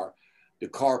car. The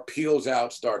car peels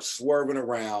out, starts swerving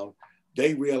around.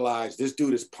 They realize this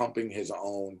dude is pumping his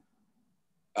own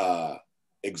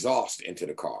exhaust into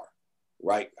the car,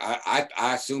 right? I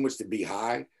assume it's to be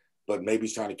high, but maybe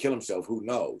he's trying to kill himself. Who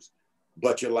knows?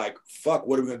 But you're like, fuck,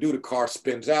 what are we gonna do? The car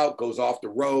spins out, goes off the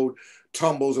road,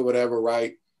 tumbles or whatever,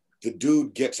 right? The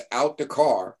dude gets out the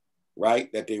car,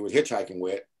 right, that they were hitchhiking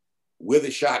with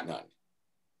a shotgun.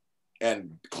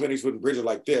 And Clint Eastwood and Bridget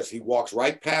like this. He walks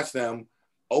right past them,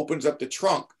 opens up the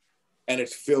trunk, and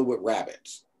it's filled with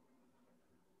rabbits.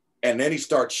 And then he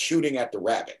starts shooting at the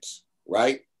rabbits,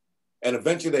 right? And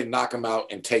eventually they knock him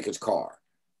out and take his car.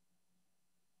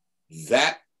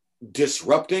 That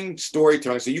disrupting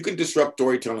storytelling. So you can disrupt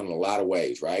storytelling in a lot of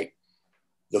ways, right?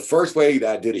 The first way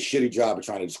that I did a shitty job of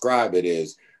trying to describe it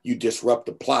is you disrupt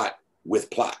the plot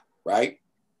with plot, right?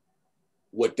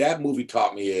 What that movie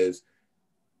taught me is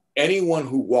anyone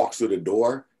who walks through the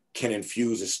door can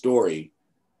infuse a story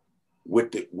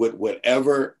with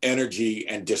whatever energy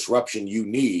and disruption you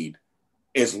need,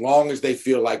 as long as they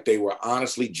feel like they were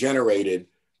honestly generated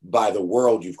by the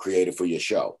world you've created for your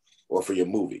show or for your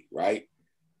movie, right?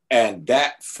 And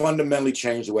that fundamentally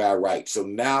changed the way I write. So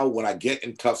now when I get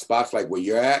in tough spots like where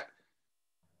you're at,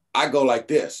 I go like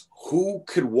this: who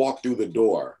could walk through the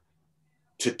door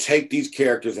to take these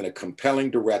characters in a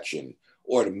compelling direction,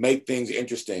 or to make things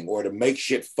interesting, or to make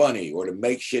shit funny, or to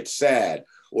make shit sad,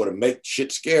 or to make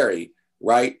shit scary,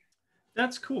 right?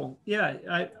 That's cool. Yeah,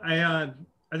 I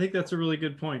think that's a really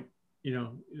good point. You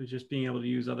know, just being able to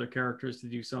use other characters to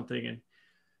do something. And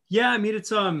yeah, I mean, it's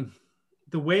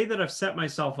the way that I've set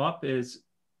myself up is,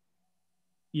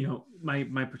 you know,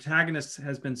 my protagonist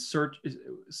has been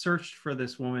searched for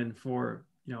this woman for,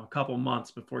 you know, a couple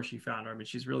months before she found her. I mean,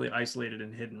 she's really isolated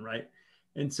and hidden, right?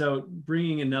 And so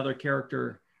bringing another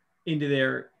character into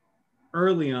there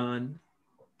early on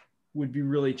would be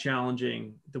really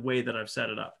challenging the way that I've set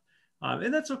it up.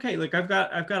 And that's okay. Like I've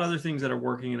got other things that are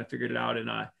working and I figured it out. And,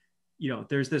 you know,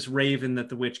 there's this raven that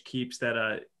the witch keeps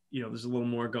that, you know, there's a little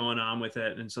more going on with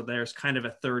it. And so there's kind of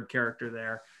a third character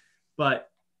there, but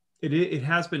it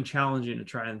has been challenging to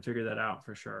try and figure that out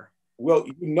for sure. Well,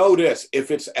 you know this, if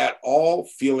it's at all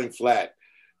feeling flat,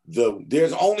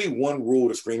 there's only one rule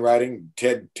to screenwriting.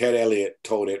 Ted Elliott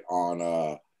told it on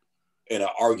in an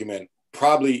argument.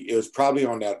 It was probably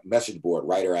on that message board,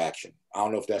 Writer Action. I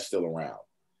don't know if that's still around.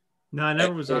 No, I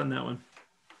never was on that one.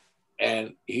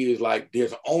 And he was like,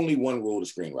 there's only one rule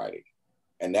to screenwriting,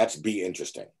 and that's be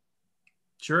interesting.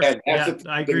 Sure. And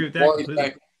I agree with that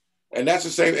completely. And that's the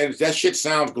same, and that shit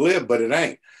sounds glib, but it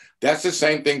ain't. That's the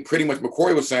same thing pretty much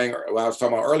McQuarrie was saying, what I was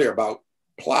talking about earlier about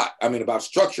about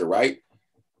structure, right?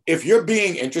 If you're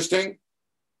being interesting,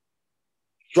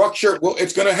 structure, well,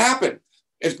 it's going to happen.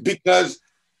 It's because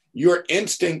your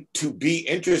instinct to be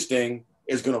interesting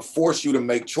is going to force you to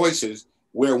make choices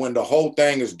where when the whole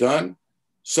thing is done,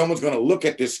 someone's going to look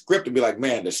at this script and be like,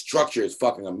 man, the structure is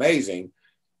fucking amazing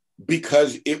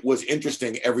because it was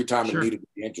interesting every time it needed to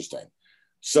be interesting.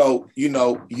 So, you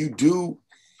know, you do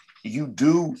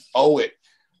owe it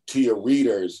to your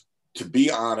readers to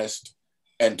be honest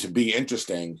and to be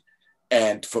interesting.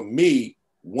 And for me,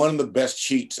 one of the best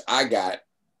cheats I got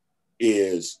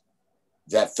is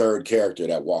that third character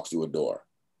that walks through a door.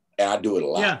 And I do it a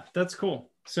lot. Yeah, that's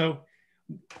cool. So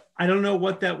I don't know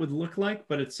what that would look like,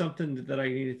 but it's something that I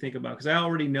need to think about because I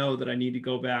already know that I need to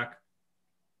go back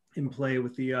and play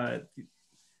with the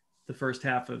first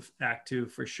half of Act 2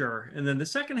 for sure. And then the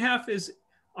second half is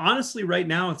honestly right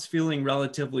now it's feeling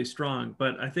relatively strong,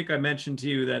 but I think I mentioned to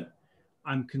you that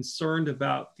I'm concerned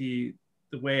about the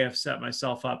way I've set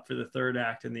myself up for the third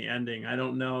act and the ending. I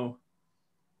don't know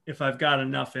if I've got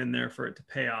enough in there for it to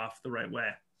pay off the right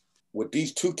way. With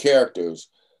these two characters,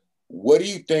 what do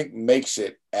you think makes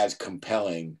it as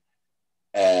compelling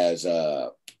as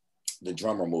the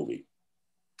Drummer movie?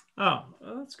 Oh,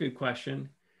 that's a good question.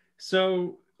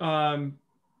 So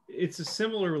it's a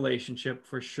similar relationship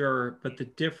for sure, but the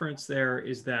difference there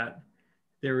is that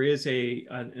there is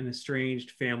an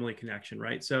estranged family connection,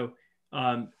 right? So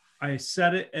I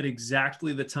set it at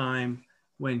exactly the time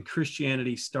when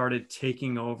Christianity started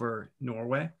taking over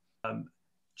Norway.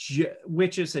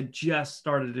 Witches had just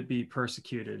started to be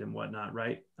persecuted and whatnot,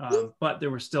 right? But there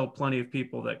were still plenty of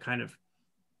people that kind of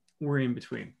were in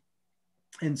between.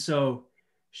 And so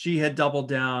she had doubled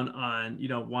down on, you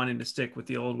know, wanting to stick with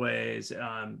the old ways.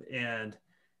 And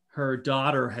her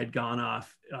daughter had gone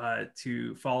off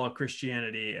to follow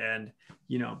Christianity and,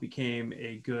 you know, became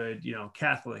a good, you know,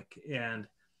 Catholic. And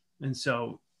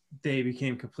so they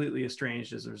became completely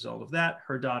estranged as a result of that.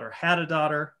 Her daughter had a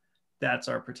daughter. That's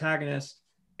our protagonist.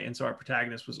 And so our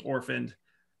protagonist was orphaned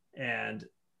and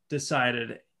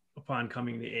decided upon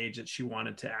coming to age that she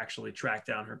wanted to actually track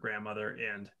down her grandmother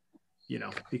and, you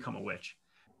know, become a witch.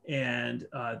 And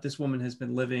this woman has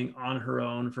been living on her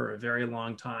own for a very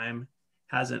long time,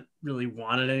 hasn't really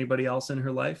wanted anybody else in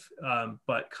her life,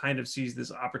 but kind of sees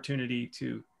this opportunity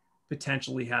to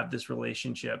potentially have this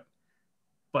relationship,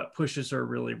 but pushes her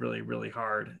really, really, really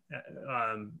hard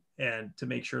and to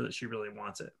make sure that she really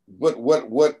wants it. What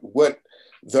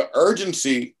the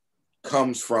urgency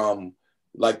comes from,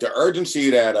 like the urgency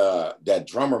that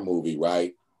Drummer movie,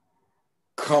 right,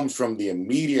 comes from the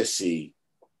immediacy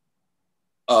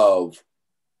of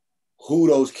who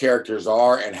those characters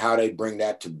are and how they bring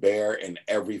that to bear in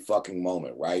every fucking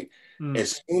moment, right?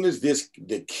 As soon as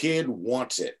the kid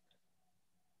wants it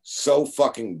so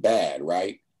fucking bad,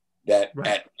 right? That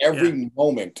at every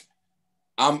moment,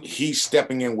 he's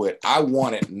stepping in with, I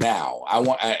want it now.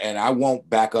 And I won't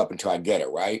back up until I get it,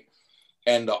 right?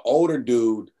 And the older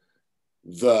dude,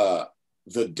 the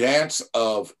the dance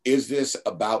of, is this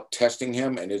about testing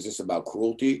him and is this about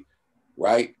cruelty,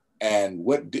 right? And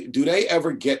what do they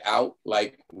ever get out?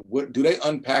 Like, what do they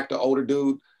unpack the older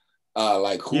dude?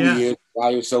 Like who he is,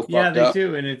 why he's so fucked up? Yeah, they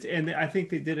do, and I think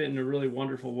they did it in a really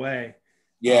wonderful way.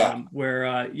 Yeah,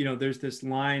 where you know, there's this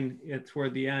line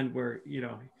toward the end where, you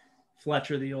know,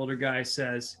 Fletcher, the older guy,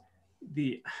 says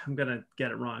I'm gonna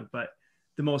get it wrong, but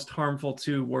the most harmful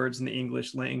two words in the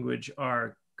English language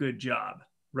are "good job,"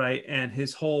 right? And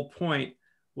his whole point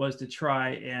was to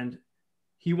try and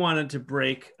he wanted to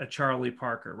break a Charlie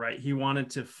Parker, right? He wanted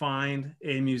to find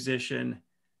a musician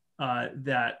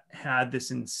that had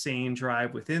this insane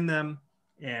drive within them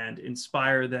and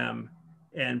inspire them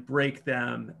and break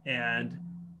them and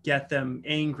get them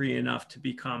angry enough to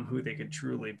become who they could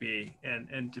truly be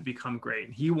and to become great.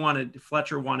 And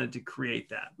Fletcher wanted to create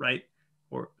that, right?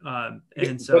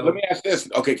 And so, but let me ask this.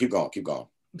 Okay, keep going.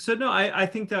 So no, I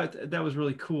think that was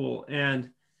really cool.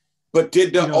 But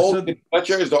did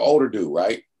Fletcher is the older dude,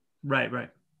 right? Right.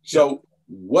 So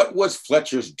what was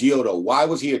Fletcher's deal though? Why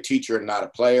was he a teacher and not a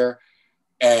player?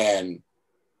 And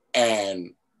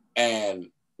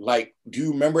like, do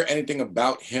you remember anything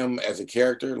about him as a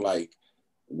character? Like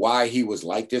why he was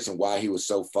like this and why he was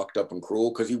so fucked up and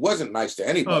cruel? Because he wasn't nice to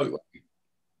anybody. Oh, right?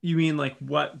 You mean like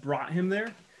what brought him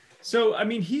there? So, I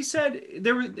mean, he said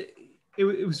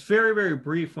it was very, very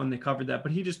brief when they covered that,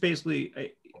 but he just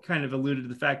basically kind of alluded to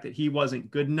the fact that he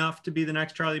wasn't good enough to be the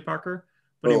next Charlie Parker,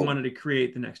 but he wanted to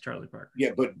create the next Charlie Parker.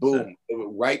 Yeah, but boom,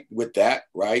 right with that,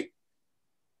 right?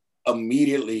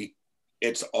 Immediately,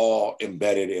 it's all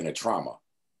embedded in a trauma.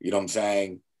 You know what I'm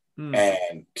saying?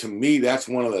 And to me, that's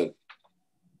one of the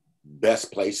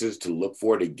best places to look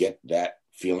for to get that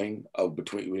feeling of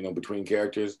between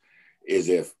characters is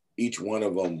if each one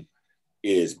of them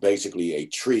is basically a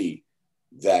tree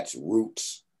that's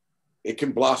roots. It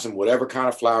can blossom whatever kind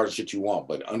of flowers and shit you want,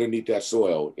 but underneath that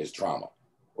soil is trauma,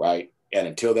 right? And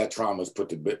until that trauma is put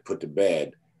to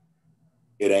bed,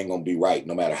 it ain't gonna be right.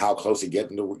 No matter how close it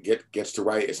gets to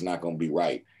right, it's not gonna be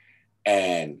right.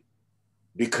 And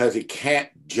because it can't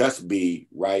just be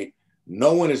right,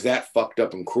 no one is that fucked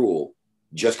up and cruel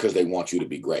just because they want you to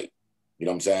be great. You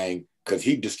know what I'm saying? Because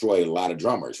he destroyed a lot of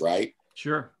drummers, right?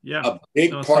 Sure. Yeah. A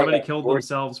big part somebody killed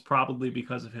themselves probably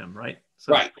because of him, right?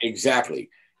 So. Right. Exactly.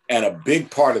 And a big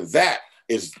part of that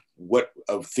is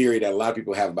a theory that a lot of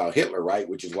people have about Hitler, right?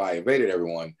 Which is why he invaded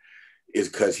everyone, is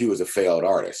because he was a failed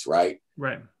artist, right?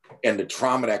 Right. And the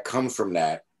trauma that comes from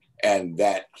that, and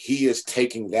that he is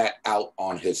taking that out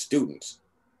on his students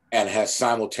and has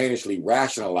simultaneously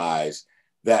rationalized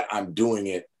that I'm doing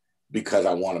it because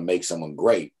I want to make someone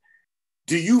great.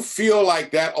 Do you feel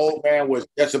like that old man was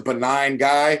just a benign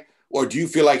guy, or do you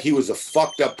feel like he was a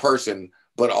fucked up person,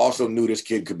 but also knew this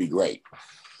kid could be great?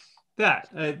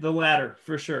 The latter,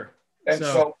 for sure. And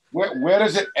so where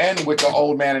does it end with the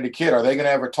old man and the kid? Are they going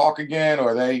to ever talk again?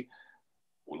 Or are they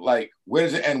like, where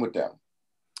does it end with them?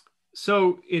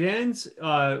 So it ends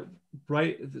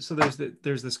right. So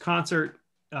there's this concert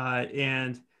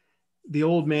and the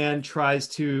old man tries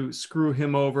to screw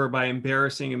him over by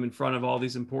embarrassing him in front of all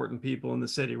these important people in the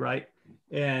city, right?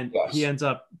 And he ends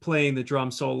up playing the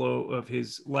drum solo of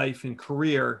his life and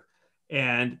career,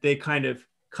 and they kind of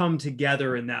come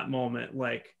together in that moment,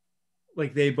 like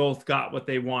they both got what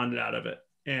they wanted out of it.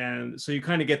 And so you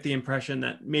kind of get the impression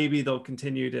that maybe they'll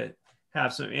continue to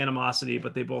have some animosity,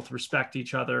 but they both respect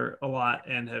each other a lot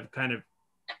and have kind of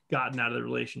gotten out of the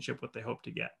relationship what they hope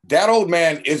to get. That old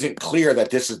man isn't clear that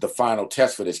this is the final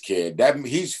test for this kid. That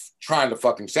he's trying to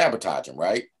fucking sabotage him,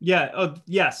 right? Yeah.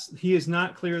 Yes, he is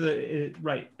not clear that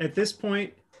right at this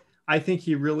point. I think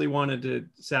he really wanted to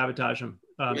sabotage him.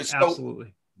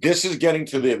 Absolutely. This is getting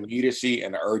to the immediacy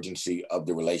and the urgency of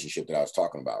the relationship that I was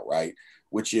talking about, right?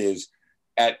 Which is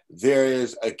there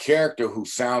is a character who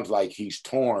sounds like he's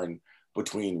torn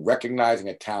between recognizing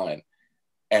a talent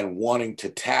and wanting to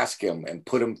task him and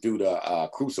put him through the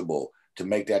crucible to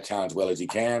make that talent as well as he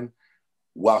can,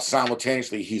 while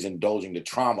simultaneously he's indulging the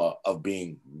trauma of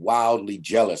being wildly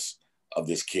jealous of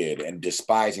this kid and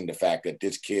despising the fact that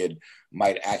this kid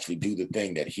might actually do the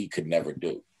thing that he could never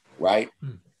do, right?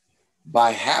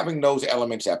 By having those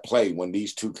elements at play when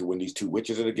these two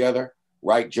witches are together,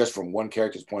 right, just from one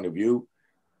character's point of view,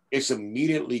 it's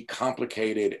immediately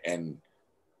complicated and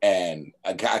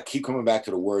I keep coming back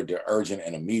to the word the urgent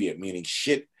and immediate, meaning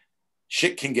shit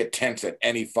can get tense at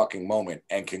any fucking moment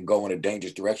and can go in a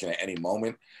dangerous direction at any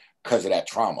moment because of that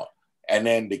trauma. And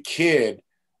then the kid,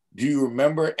 do you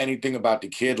remember anything about the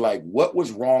kid? Like, what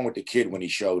was wrong with the kid when he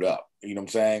showed up? You know what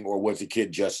I'm saying? Or was the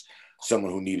kid just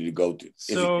someone who needed to go through?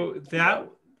 So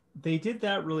they did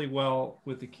that really well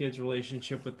with the kid's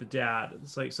relationship with the dad.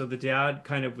 It's like, so the dad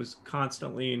kind of was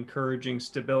constantly encouraging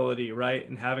stability, right,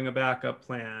 and having a backup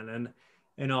plan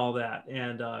and all that,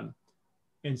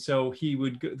 and so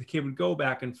the kid would go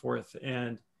back and forth,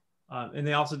 and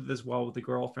they also did this well with the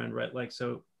girlfriend, right? Like,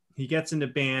 so he gets into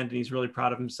band and he's really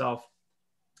proud of himself,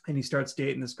 and he starts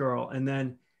dating this girl, and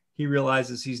then he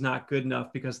realizes he's not good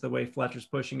enough because of the way Fletcher's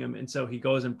pushing him, and so he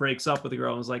goes and breaks up with the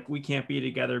girl and is like, we can't be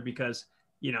together because,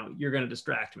 you know, you're going to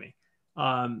distract me.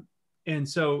 And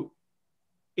so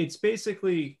it's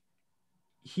basically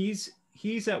he's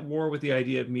at war with the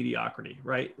idea of mediocrity,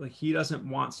 right? Like, he doesn't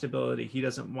want stability, he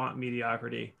doesn't want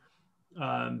mediocrity,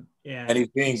 and he's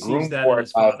being groomed that for in it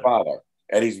his by his father. father,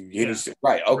 and he's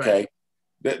right. Okay,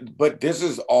 right. But this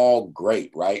is all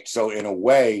great, right? So in a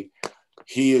way,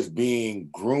 he is being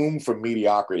groomed for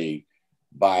mediocrity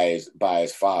by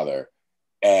his father,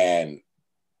 and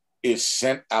is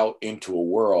sent out into a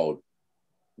world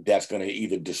that's going to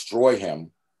either destroy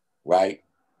him, right,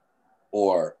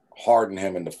 or harden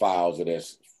him in the fires of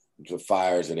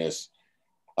this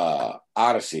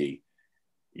odyssey,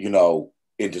 you know,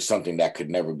 into something that could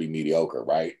never be mediocre,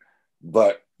 right?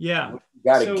 But yeah, what you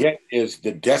got to get is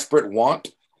the desperate want,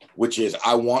 which is,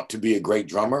 I want to be a great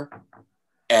drummer,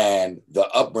 and the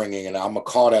upbringing, and I'm gonna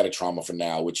call that a trauma for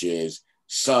now, which is,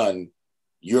 son,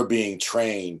 you're being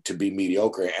trained to be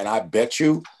mediocre. And I bet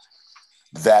you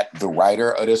that the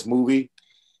writer of this movie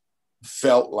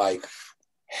felt like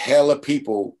hella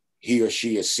people he or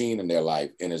she has seen in their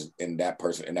life, in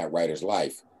that writer's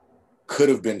life, could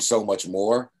have been so much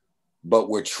more, but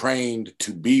we're trained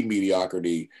to be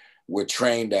mediocrity. We're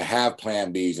trained to have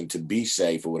plan Bs and to be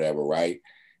safe or whatever, right?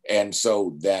 And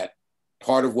so that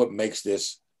part of what makes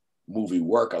this movie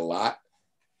work a lot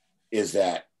is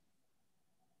that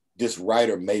this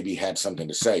writer maybe had something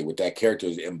to say, with that character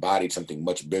embodied something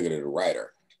much bigger than the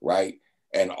writer, right?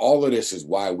 And all of this is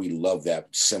why we love that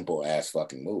simple ass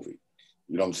fucking movie.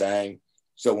 You know what I'm saying?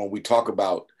 So when we talk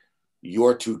about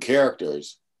your two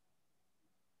characters,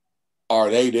 are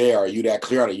they there? Are you that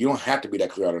clear on it? You don't have to be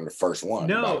that clear on the first one.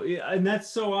 No, right? and that's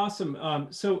so awesome.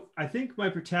 So I think my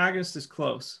protagonist is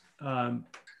close.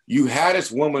 You had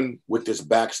this woman with this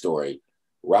backstory,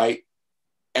 right?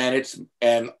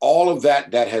 And all of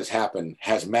that has happened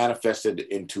has manifested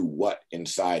into what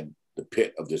inside the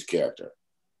pit of this character?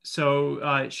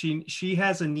 So she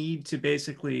has a need to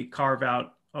basically carve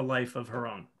out a life of her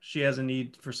own. She has a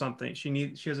need for something.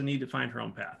 She has a need to find her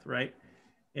own path, right?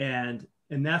 And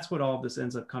that's what all of this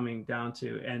ends up coming down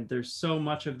to. And there's so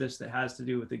much of this that has to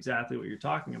do with exactly what you're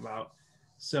talking about.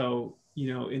 So,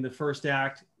 you know, in the first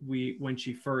act, when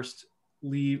she first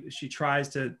leaves, she tries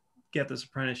to get this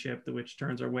apprenticeship, which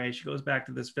turns her away. She goes back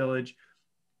to this village,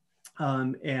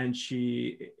 and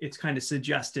it's kind of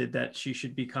suggested that she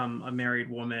should become a married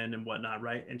woman and whatnot,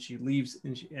 right? And she leaves,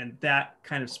 and that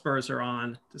kind of spurs her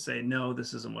on to say, no,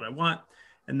 this isn't what I want.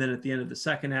 And then at the end of the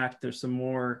second act, there's some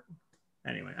more.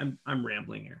 Anyway, I'm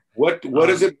rambling here. What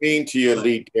does it mean to your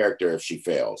lead character if she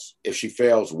fails? If she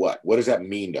fails, what does that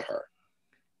mean to her?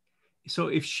 So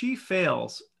if she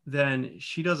fails, then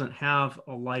she doesn't have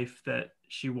a life that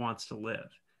she wants to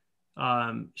live.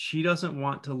 She doesn't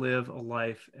want to live a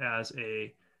life as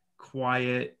a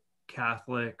quiet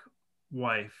Catholic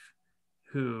wife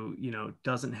who, you know,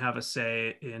 doesn't have a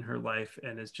say in her life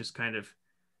and is just kind of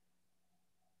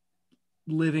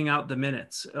living out the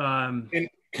minutes.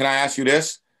 Can I ask you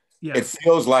this? Yeah. It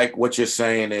feels like what you're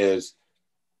saying is,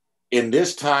 in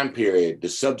this time period, the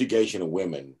subjugation of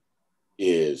women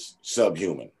is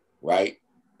subhuman, right?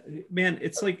 Man,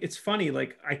 it's like, it's funny.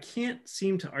 Like, I can't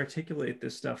seem to articulate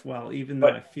this stuff well, even though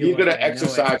I feel you're like gonna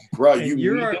exercise, bro.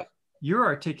 You're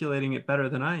articulating it better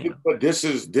than I am. But this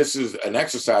is an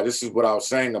exercise. This is what I was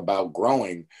saying about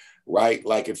growing, right?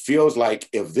 Like, it feels like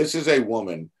if this is a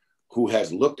woman who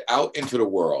has looked out into the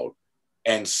world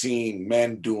and seen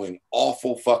men doing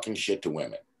awful fucking shit to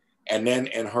women, and then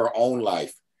in her own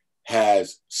life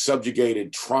has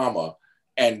subjugated trauma,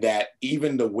 and that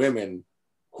even the women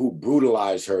who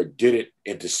brutalized her did it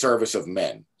into service of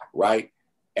men, right?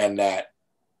 And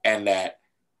that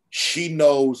she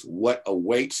knows what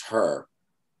awaits her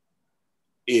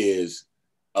is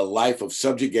a life of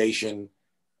subjugation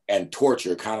and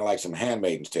torture, kind of like some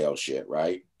Handmaid's Tale shit,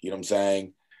 right? You know what I'm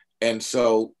saying? And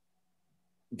so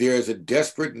there's a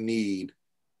desperate need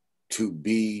to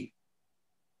be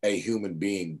a human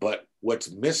being. But what's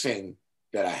missing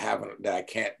that I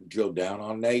can't drill down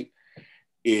on, Nate,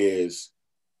 is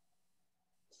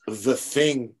the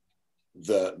thing,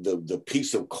 the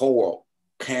piece of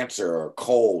cancer or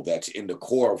coal that's in the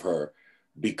core of her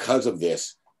because of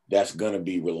this, that's going to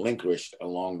be relinquished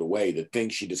along the way. The thing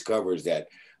she discovers that,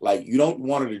 like, you don't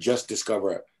want her to just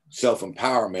discover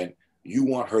self-empowerment. You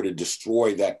want her to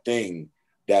destroy that thing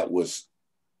that was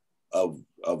of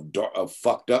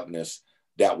fucked upness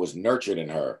that was nurtured in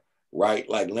her, right?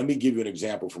 Like, let me give you an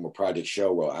example from a project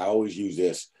Showrunner. I always use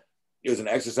this. It was an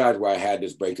exercise where I had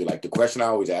this breakthrough. Like, the question I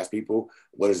always ask people,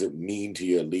 what does it mean to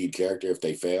your lead character if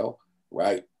they fail,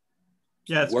 right?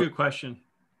 Yeah, it's a good question.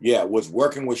 Yeah, was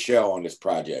working with Shell on this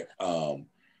project.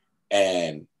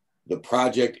 And the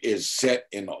project is set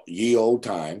in ye old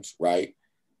times, right?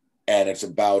 And it's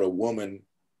about a woman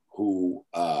who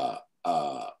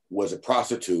was a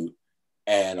prostitute,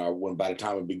 and when by the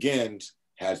time it begins,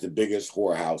 has the biggest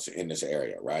whorehouse in this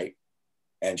area, right?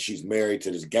 And she's married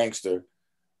to this gangster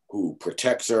who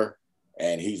protects her,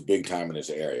 and he's big time in this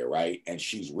area, right? And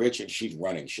she's rich and she's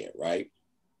running shit, right?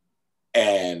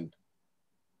 And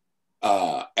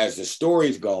as the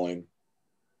story's going,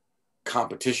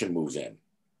 competition moves in,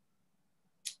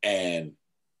 and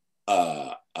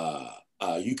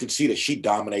you can see that she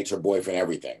dominates her boyfriend,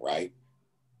 everything, right?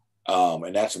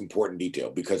 And that's an important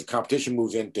detail because competition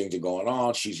moves in, things are going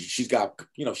on. She's got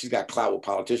clout with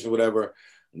politicians, whatever.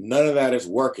 None of that is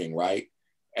working, right?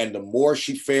 And the more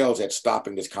she fails at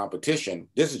stopping this competition,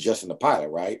 this is just in the pilot,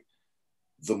 right?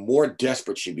 The more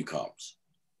desperate she becomes,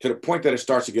 to the point that it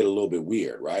starts to get a little bit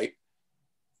weird, right?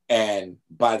 And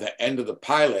by the end of the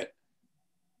pilot,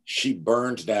 she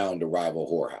burns down the rival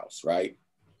whorehouse, right?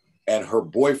 And her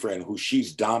boyfriend, who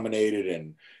she's dominated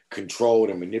and controlled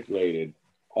and manipulated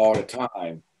all the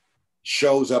time,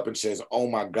 shows up and says, "Oh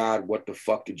my God, what the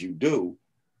fuck did you do?"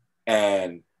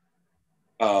 And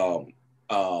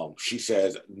she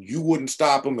says, "You wouldn't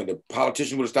stop him, and the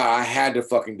politician would have stopped. I had to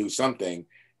fucking do something."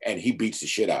 And he beats the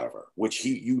shit out of her, which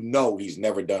he's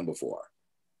never done before.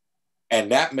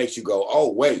 And that makes you go,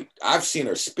 "Oh wait, I've seen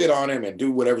her spit on him and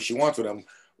do whatever she wants with him.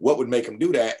 What would make him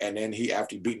do that?" And then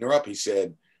after beating her up, he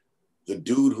said, "The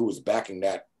dude who was backing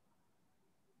that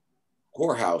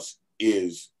whorehouse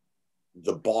is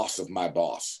the boss of my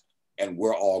boss, and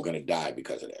we're all going to die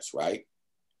because of this," right?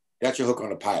 That's your hook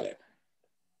on the pilot.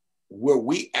 Where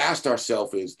we asked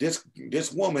ourselves is,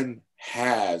 this woman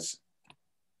has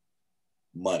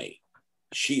money.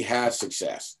 She has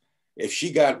success. If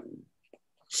she got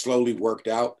slowly worked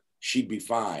out, she'd be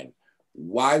fine.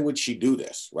 Why would she do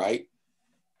this, right?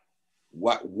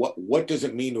 What does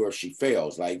it mean to her if she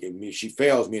fails? Like, if she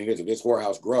fails, meaning if this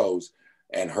whorehouse grows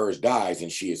and hers dies, and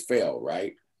she has failed,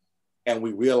 right? And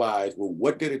we realized, well,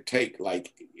 what did it take?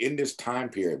 Like, in this time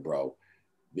period, bro,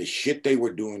 the shit they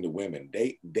were doing to women,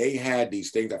 they had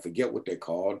these things, I forget what they're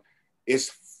called.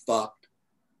 It's fucked.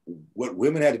 What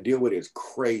women had to deal with is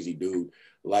crazy, dude.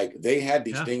 Like, they had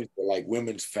these things where, like,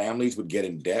 women's families would get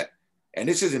in debt. And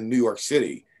this is in New York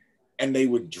City. And they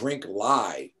would drink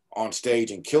lie on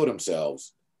stage and kill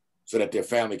themselves so that their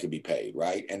family could be paid,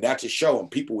 right? And that's a show,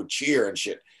 and people would cheer and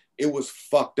shit. It was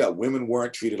fucked up. Women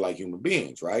weren't treated like human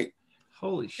beings, right?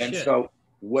 Holy shit. And so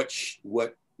what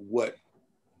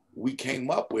we came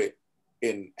up with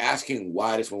in asking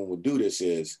why this woman would do this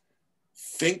is,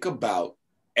 think about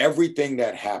everything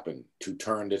that happened to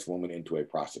turn this woman into a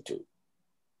prostitute.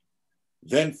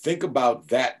 Then think about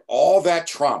that, all that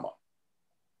trauma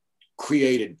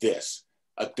created this,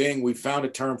 a thing, we found a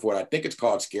term for it. I think it's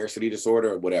called scarcity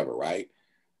disorder or whatever, right?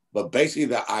 But basically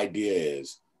the idea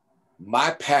is,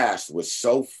 my past was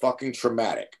so fucking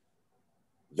traumatic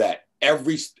that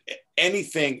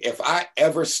anything, if I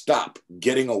ever stop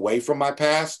getting away from my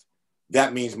past,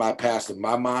 that means my past in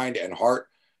my mind and heart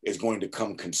is going to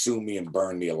come consume me and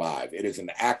burn me alive. It is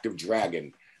an active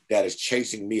dragon that is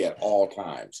chasing me at all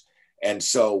times. And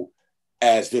so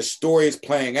as this story is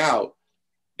playing out,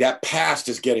 that past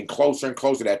is getting closer and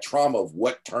closer. That trauma of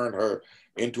what turned her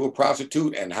into a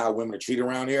prostitute and how women are treated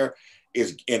around here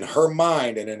is, in her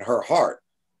mind and in her heart,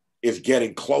 is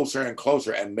getting closer and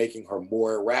closer and making her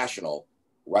more irrational,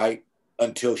 right?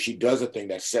 Until she does a thing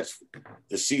that sets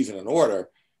the season in order.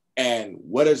 And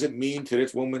what does it mean to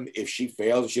this woman if she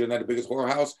fails, if she doesn't have the biggest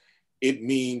whorehouse? It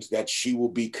means that she will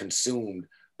be consumed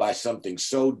by something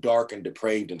so dark and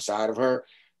depraved inside of her,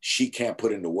 she can't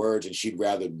put into words, and she'd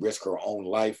rather risk her own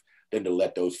life than to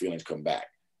let those feelings come back.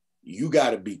 You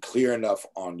got to be clear enough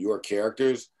on your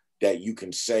characters that you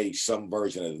can say some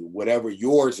version of whatever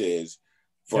yours is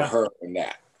for her and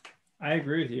that. I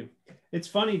agree with you. It's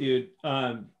funny, dude.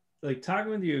 Like,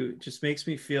 talking with you just makes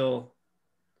me feel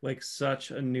like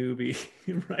such a newbie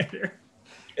writer.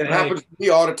 It happens to me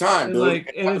all the time, dude.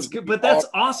 Like, and it's good, but that's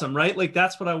awesome, right? Like,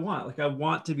 that's what I want. Like, I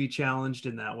want to be challenged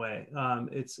in that way.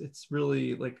 It's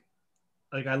really like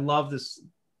I love this,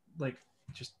 like,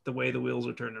 just the way the wheels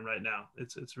are turning right now.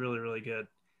 It's really, really good.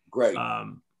 Great.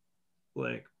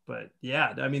 But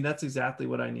yeah, I mean, that's exactly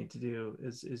what I need to do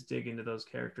is dig into those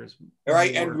characters. All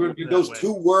right. And those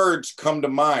two words come to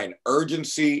mind: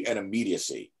 urgency and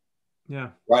immediacy. Yeah.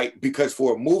 Right. Because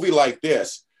for a movie like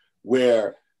this,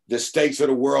 where the stakes of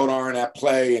the world aren't at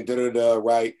play and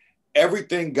right,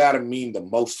 everything got to mean the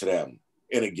most to them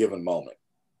in a given moment.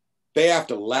 They have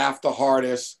to laugh the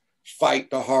hardest, fight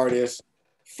the hardest,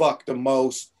 fuck the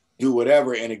most, do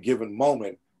whatever in a given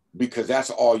moment, because that's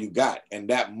all you got. And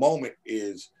that moment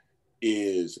is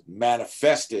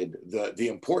manifested, the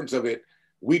importance of it.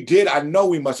 I know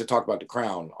we must have talked about The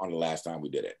Crown on the last time we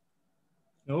did it.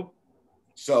 Nope.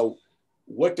 So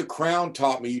what The Crown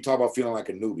taught me, you talk about feeling like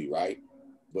a newbie, right?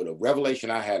 But a revelation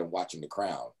I had in watching The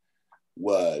Crown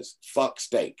was fuck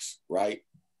stakes, right?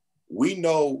 We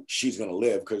know she's going to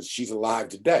live because she's alive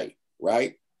today,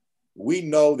 right? We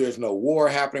know there's no war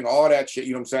happening, all that shit,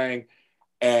 you know what I'm saying?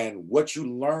 And what you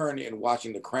learn in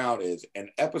watching The Crown is an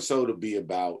episode will be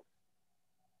about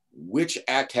which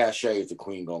attaché is the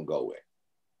queen going to go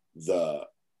with. The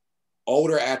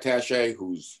older attaché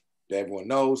who's everyone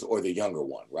knows, or the younger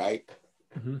one, right?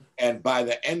 Mm-hmm. And by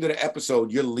the end of the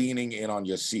episode, you're leaning in on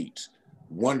your seats,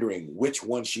 wondering which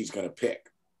one she's going to pick,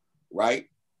 right?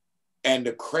 And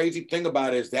the crazy thing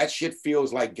about it is that shit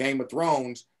feels like Game of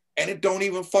Thrones, and it don't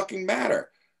even fucking matter.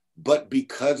 But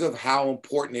because of how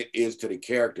important it is to the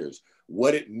characters,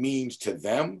 what it means to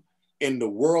them in the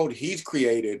world he's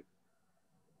created,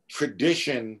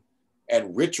 tradition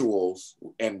and rituals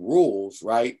and rules,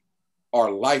 right,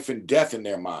 are life and death in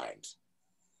their minds.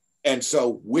 And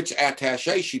so which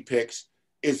attaché she picks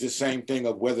is the same thing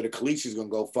of whether the Khaleesi is going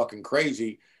to go fucking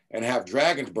crazy and have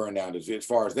dragons burn down as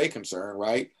far as they're concerned,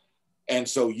 right? And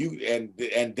so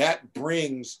and that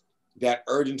brings that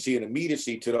urgency and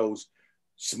immediacy to those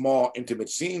small intimate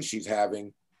scenes she's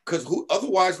having, because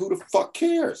otherwise who the fuck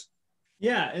cares?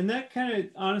 Yeah, and that kind of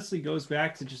honestly goes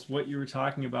back to just what you were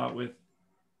talking about with,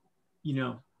 you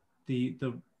know, the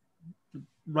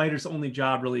writer's only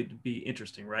job really to be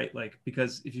interesting, right? Like,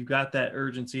 because if you've got that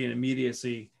urgency and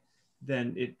immediacy,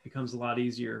 then it becomes a lot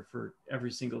easier for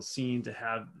every single scene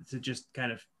to just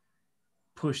kind of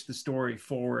push the story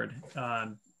forward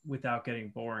without getting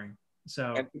boring.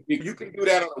 So and you can do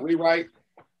that on a rewrite.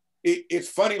 It's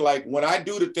funny, like when I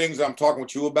do the things I'm talking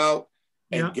with you about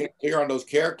and get clear on those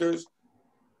characters,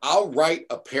 I'll write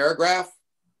a paragraph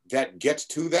that gets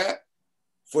to that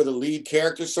for the lead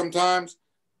characters sometimes,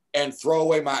 and throw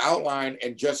away my outline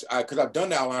and just, because I've done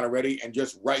the outline already, and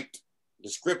just write the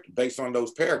script based on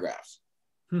those paragraphs.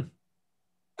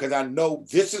 Because I know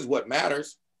this is what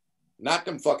matters, not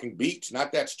them fucking beats,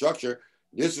 not that structure.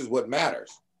 This is what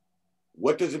matters.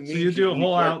 What does it mean? So you do a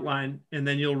whole outline, and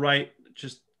then you'll write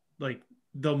just like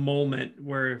the moment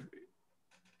where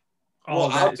all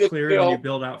of that is clear, and you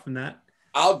build out from that.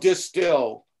 I'll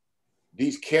distill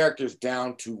these characters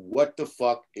down to what the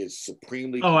fuck is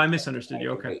supremely. Oh, I misunderstood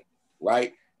you. Okay. Me,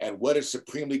 right. And what is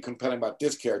supremely compelling about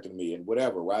this character to me, and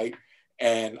whatever, right?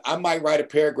 And I might write a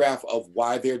paragraph of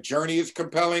why their journey is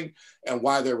compelling and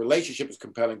why their relationship is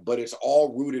compelling, but it's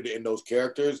all rooted in those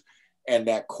characters and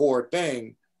that core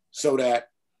thing, so that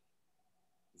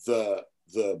the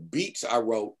beats I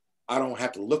wrote, I don't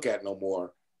have to look at no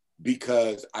more,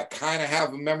 because I kind of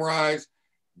have them memorized,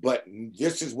 but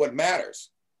this is what matters.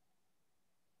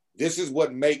 This is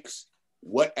what makes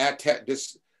whether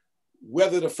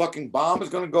the fucking bomb is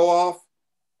going to go off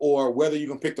or whether you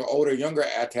can pick the older, younger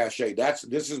attaché.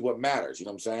 This is what matters. You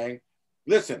know what I'm saying?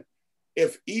 Listen,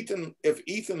 if Ethan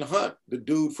Hunt, the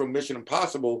dude from Mission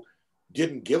Impossible,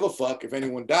 didn't give a fuck if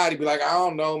anyone died, he'd be like, I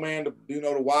don't know, man,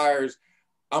 the wires,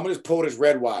 I'm gonna just pull this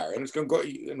red wire and it's gonna go,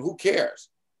 and who cares?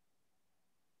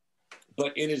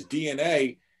 But in his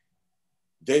DNA,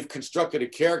 they've constructed a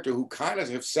character who kind of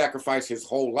have sacrificed his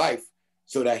whole life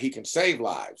so that he can save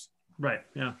lives. Right,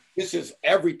 yeah. This is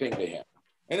everything to him.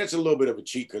 And it's a little bit of a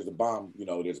cheat because the bomb,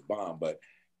 there's a bomb, but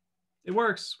it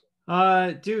works.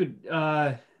 Dude,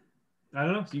 I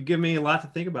don't know. You give me a lot to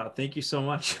think about. Thank you so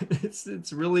much.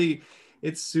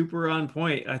 It's super on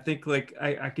point. I think like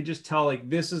I could just tell like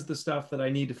this is the stuff that I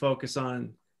need to focus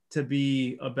on to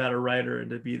be a better writer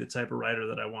and to be the type of writer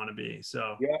that I want to be.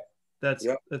 So yeah,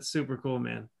 that's super cool,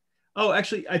 man. Oh,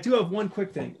 actually, I do have one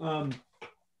quick thing.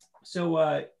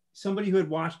 So somebody who had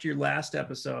watched your last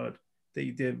episode that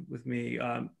you did with me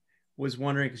was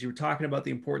wondering, because you were talking about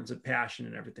the importance of passion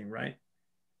and everything, right?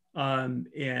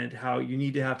 And how you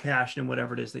need to have passion in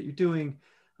whatever it is that you're doing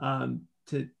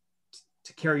to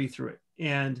carry you through it.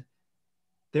 And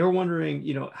they were wondering,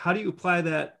 how do you apply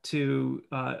that to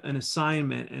an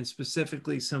assignment, and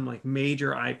specifically some like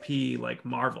major IP like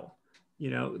Marvel?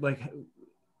 Like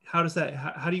how does that,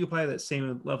 how do you apply that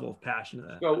same level of passion to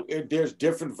that? So there's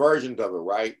different versions of it,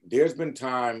 right? There's been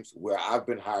times where I've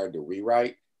been hired to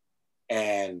rewrite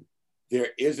and there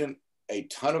isn't a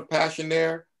ton of passion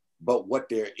there, but what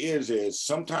there is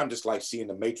sometimes it's like seeing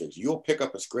the Matrix. You'll pick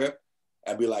up a script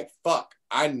and be like, fuck,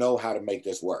 I know how to make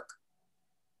this work,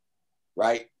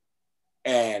 right?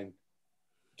 And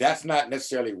that's not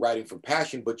necessarily writing from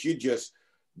passion, but you just,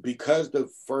 because the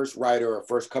first writer or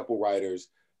first couple writers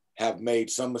have made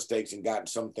some mistakes and gotten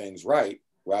some things right,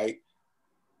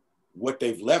 what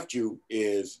they've left you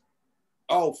is,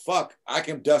 oh, fuck, I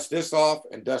can dust this off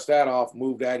and dust that off,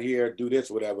 move that here, do this,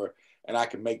 whatever, and I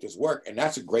can make this work. And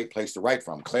that's a great place to write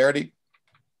from. Clarity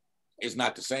is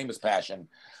not the same as passion,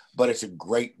 but it's a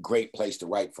great, great place to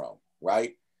write from,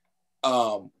 right?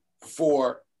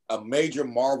 For a major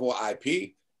Marvel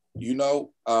IP, you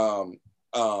know,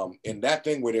 in that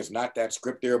thing where there's not that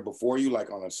script there before you, like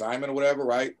on assignment or whatever,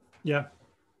 right? Yeah.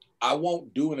 I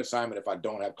won't do an assignment if I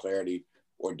don't have clarity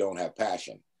or don't have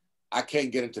passion. I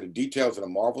can't get into the details of the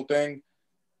Marvel thing,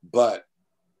 but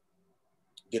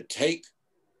the take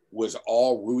was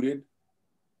all rooted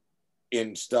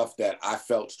in stuff that I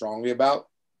felt strongly about.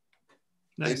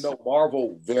 Nice. And no,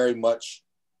 Marvel very much,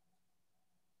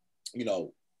 you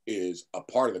know, is a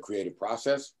part of the creative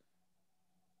process.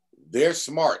 They're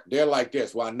smart. They're like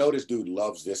this. Well, I know this dude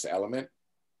loves this element.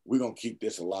 We're going to keep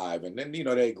this alive. And then, you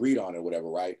know, they agreed on it, whatever,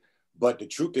 right? But the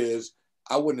truth is,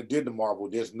 I wouldn't have did the Marvel.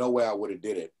 There's no way I would have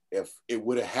did it. If it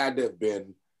would have had to have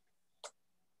been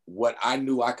what I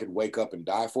knew I could wake up and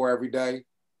die for every day,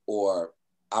 or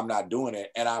I'm not doing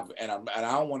it. And I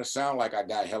don't want to sound like I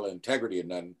got hella integrity or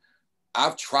nothing.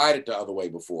 I've tried it the other way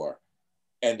before.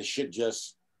 And the shit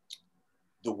just,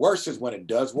 the worst is when it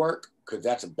does work, because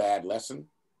that's a bad lesson.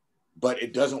 But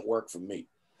it doesn't work for me.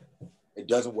 It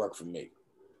doesn't work for me.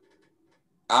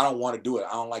 I don't want to do it.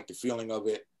 I don't like the feeling of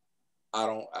it. You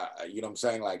know what I'm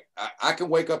saying? Like, I can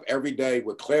wake up every day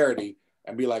with clarity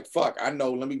and be like, fuck, I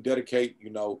know, let me dedicate, you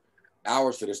know,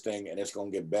 hours to this thing and it's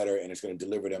going to get better and it's going to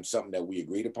deliver them something that we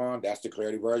agreed upon. That's the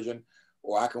clarity version.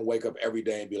 Or I can wake up every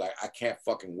day and be like, I can't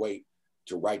fucking wait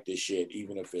to write this shit,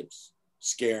 even if it's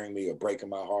scaring me or breaking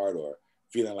my heart or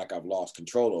feeling like I've lost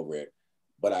control over it.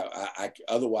 But I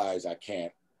otherwise I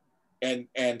can't.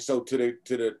 And so to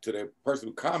the person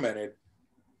who commented,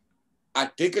 I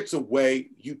think it's a way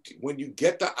when you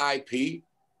get the IP,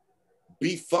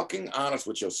 be fucking honest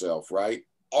with yourself, right?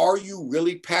 Are you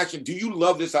really passionate? Do you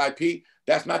love this IP?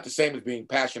 That's not the same as being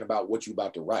passionate about what you're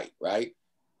about to write, right?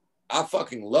 I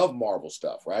fucking love Marvel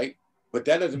stuff, right? But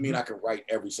that doesn't mean I can write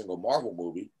every single Marvel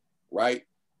movie, right?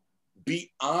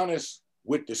 Be honest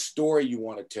with the story you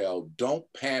want to tell. Don't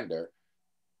pander.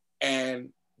 And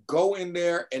go in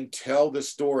there and tell the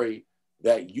story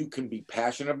that you can be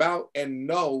passionate about, and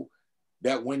know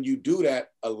that when you do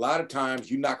that, a lot of times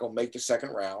you're not going to make the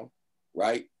second round,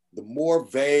 right? The more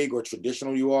vague or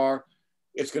traditional you are,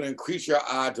 it's going to increase your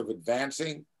odds of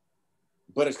advancing,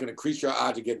 but it's going to increase your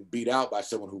odds of getting beat out by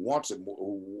someone who wants it,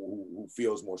 who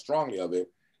feels more strongly of it.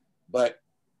 But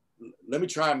let me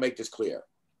try and make this clear.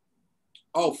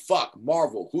 Oh, fuck,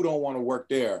 Marvel, who don't want to work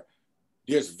there?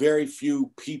 There's very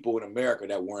few people in America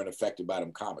that weren't affected by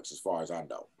them comics, as far as I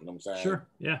know. You know what I'm saying? Sure,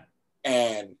 yeah.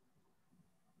 And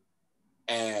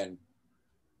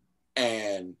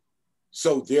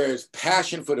so there's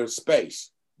passion for the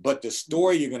space, but the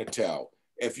story you're going to tell,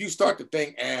 if you start to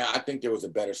think, I think there was a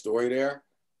better story there,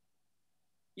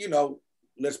 you know,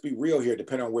 let's be real here,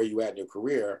 depending on where you at in your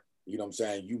career, you know what I'm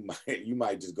saying, you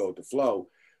might just go with the flow.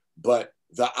 But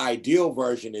the ideal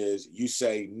version is you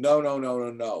say,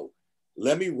 no.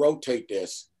 Let me rotate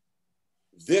this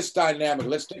dynamic.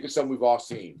 Let's think of something we've all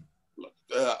seen.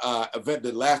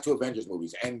 The last two Avengers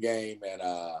movies, Endgame and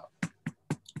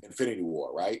Infinity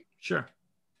War, right? Sure.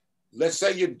 Let's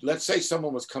say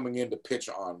someone was coming in to pitch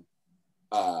on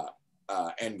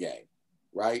Endgame,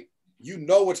 right? You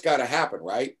know what's got to happen,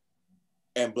 right?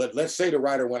 But let's say the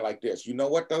writer went like this. You know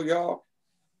what though, y'all?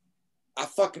 I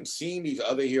fucking seen these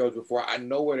other heroes before. I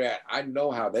know where they're at. I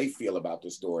know how they feel about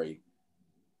this story.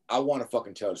 I want to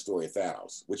fucking tell the story of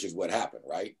Thanos, which is what happened,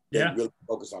 right? Yeah. They really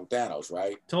focus on Thanos,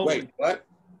 right? Totally. Wait, what?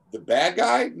 The bad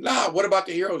guy? Nah, what about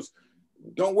the heroes?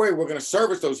 Don't worry, we're going to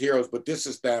service those heroes, but this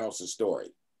is Thanos' story,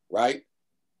 right?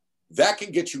 That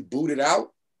can get you booted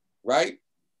out, right?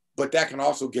 But that can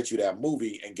also get you that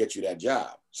movie and get you that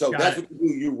job. So that's what you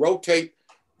do. You rotate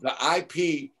the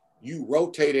IP, you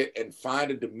rotate it and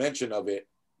find a dimension of it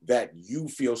that you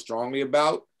feel strongly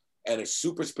about. And it's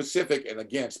super specific. And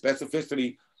again,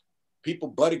 specificity, people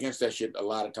butt against that shit a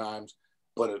lot of times,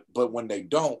 but when they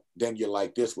don't, then you're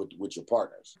like this with your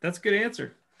partners. That's a good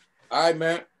answer. All right,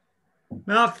 man.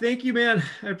 Well, thank you, man.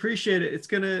 I appreciate it. It's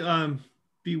gonna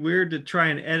be weird to try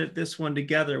and edit this one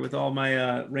together with all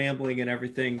my rambling and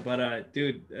everything. But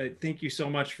dude, thank you so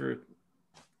much for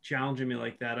challenging me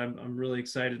like that. I'm really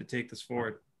excited to take this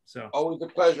forward. So always a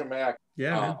pleasure, man.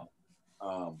 Yeah.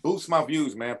 Boost my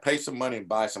views, man. Pay some money and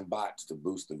buy some bots to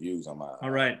boost the views on my. All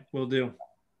right, will do.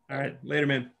 All right, later,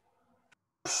 man.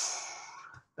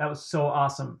 That was so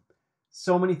awesome.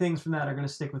 So many things from that are going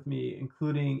to stick with me,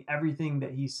 including everything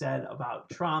that he said about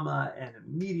trauma and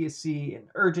immediacy and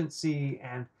urgency,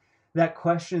 and that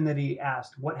question that he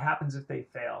asked, what happens if they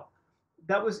fail?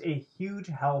 That was a huge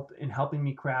help in helping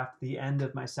me craft the end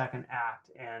of my second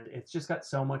act, and it's just got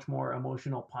so much more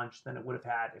emotional punch than it would have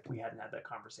had if we hadn't had that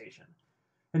conversation.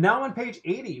 And now I'm on page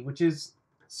 80, which is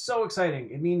so exciting.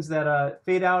 It means that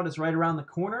Fade Out is right around the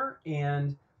corner,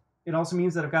 and it also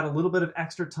means that I've got a little bit of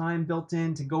extra time built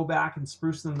in to go back and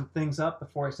spruce them things up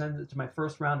before I send it to my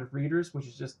first round of readers, which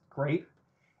is just great.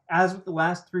 As with the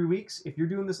last 3 weeks, if you're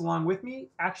doing this along with me,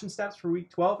 action steps for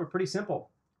week 12 are pretty simple.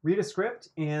 Read a script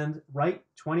and write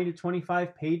 20 to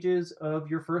 25 pages of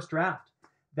your first draft.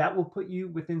 That will put you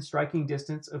within striking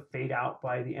distance of Fade Out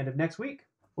by the end of next week.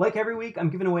 Like every week, I'm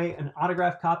giving away an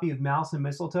autographed copy of Malice and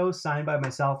Mistletoe signed by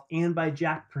myself and by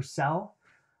Jack Purcell.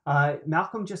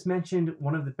 Malcolm just mentioned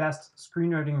one of the best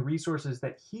screenwriting resources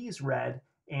that he's read,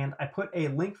 and I put a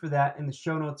link for that in the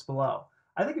show notes below.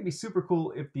 I think it'd be super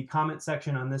cool if the comment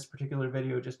section on this particular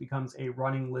video just becomes a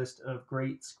running list of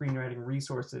great screenwriting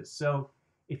resources. So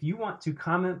if you want to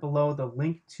comment below the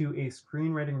link to a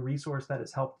screenwriting resource that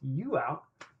has helped you out,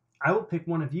 I will pick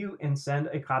one of you and send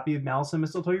a copy of Malice and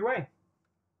Mistletoe your way.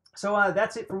 So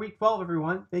that's it for week 12,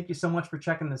 everyone. Thank you so much for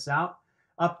checking this out.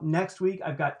 Up next week,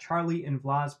 I've got Charlie and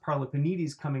Vlas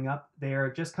Parlapanides coming up. They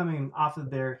are just coming off of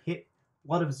their hit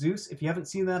Blood of Zeus. If you haven't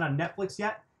seen that on Netflix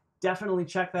yet, definitely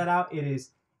check that out. It is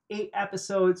 8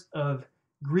 episodes of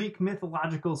Greek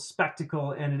mythological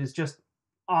spectacle, and it is just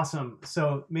awesome.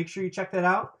 So make sure you check that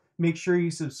out. Make sure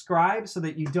you subscribe so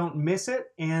that you don't miss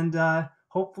it. And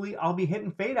hopefully I'll be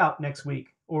hitting Fade Out next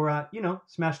week. Or,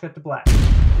 smash cut to black.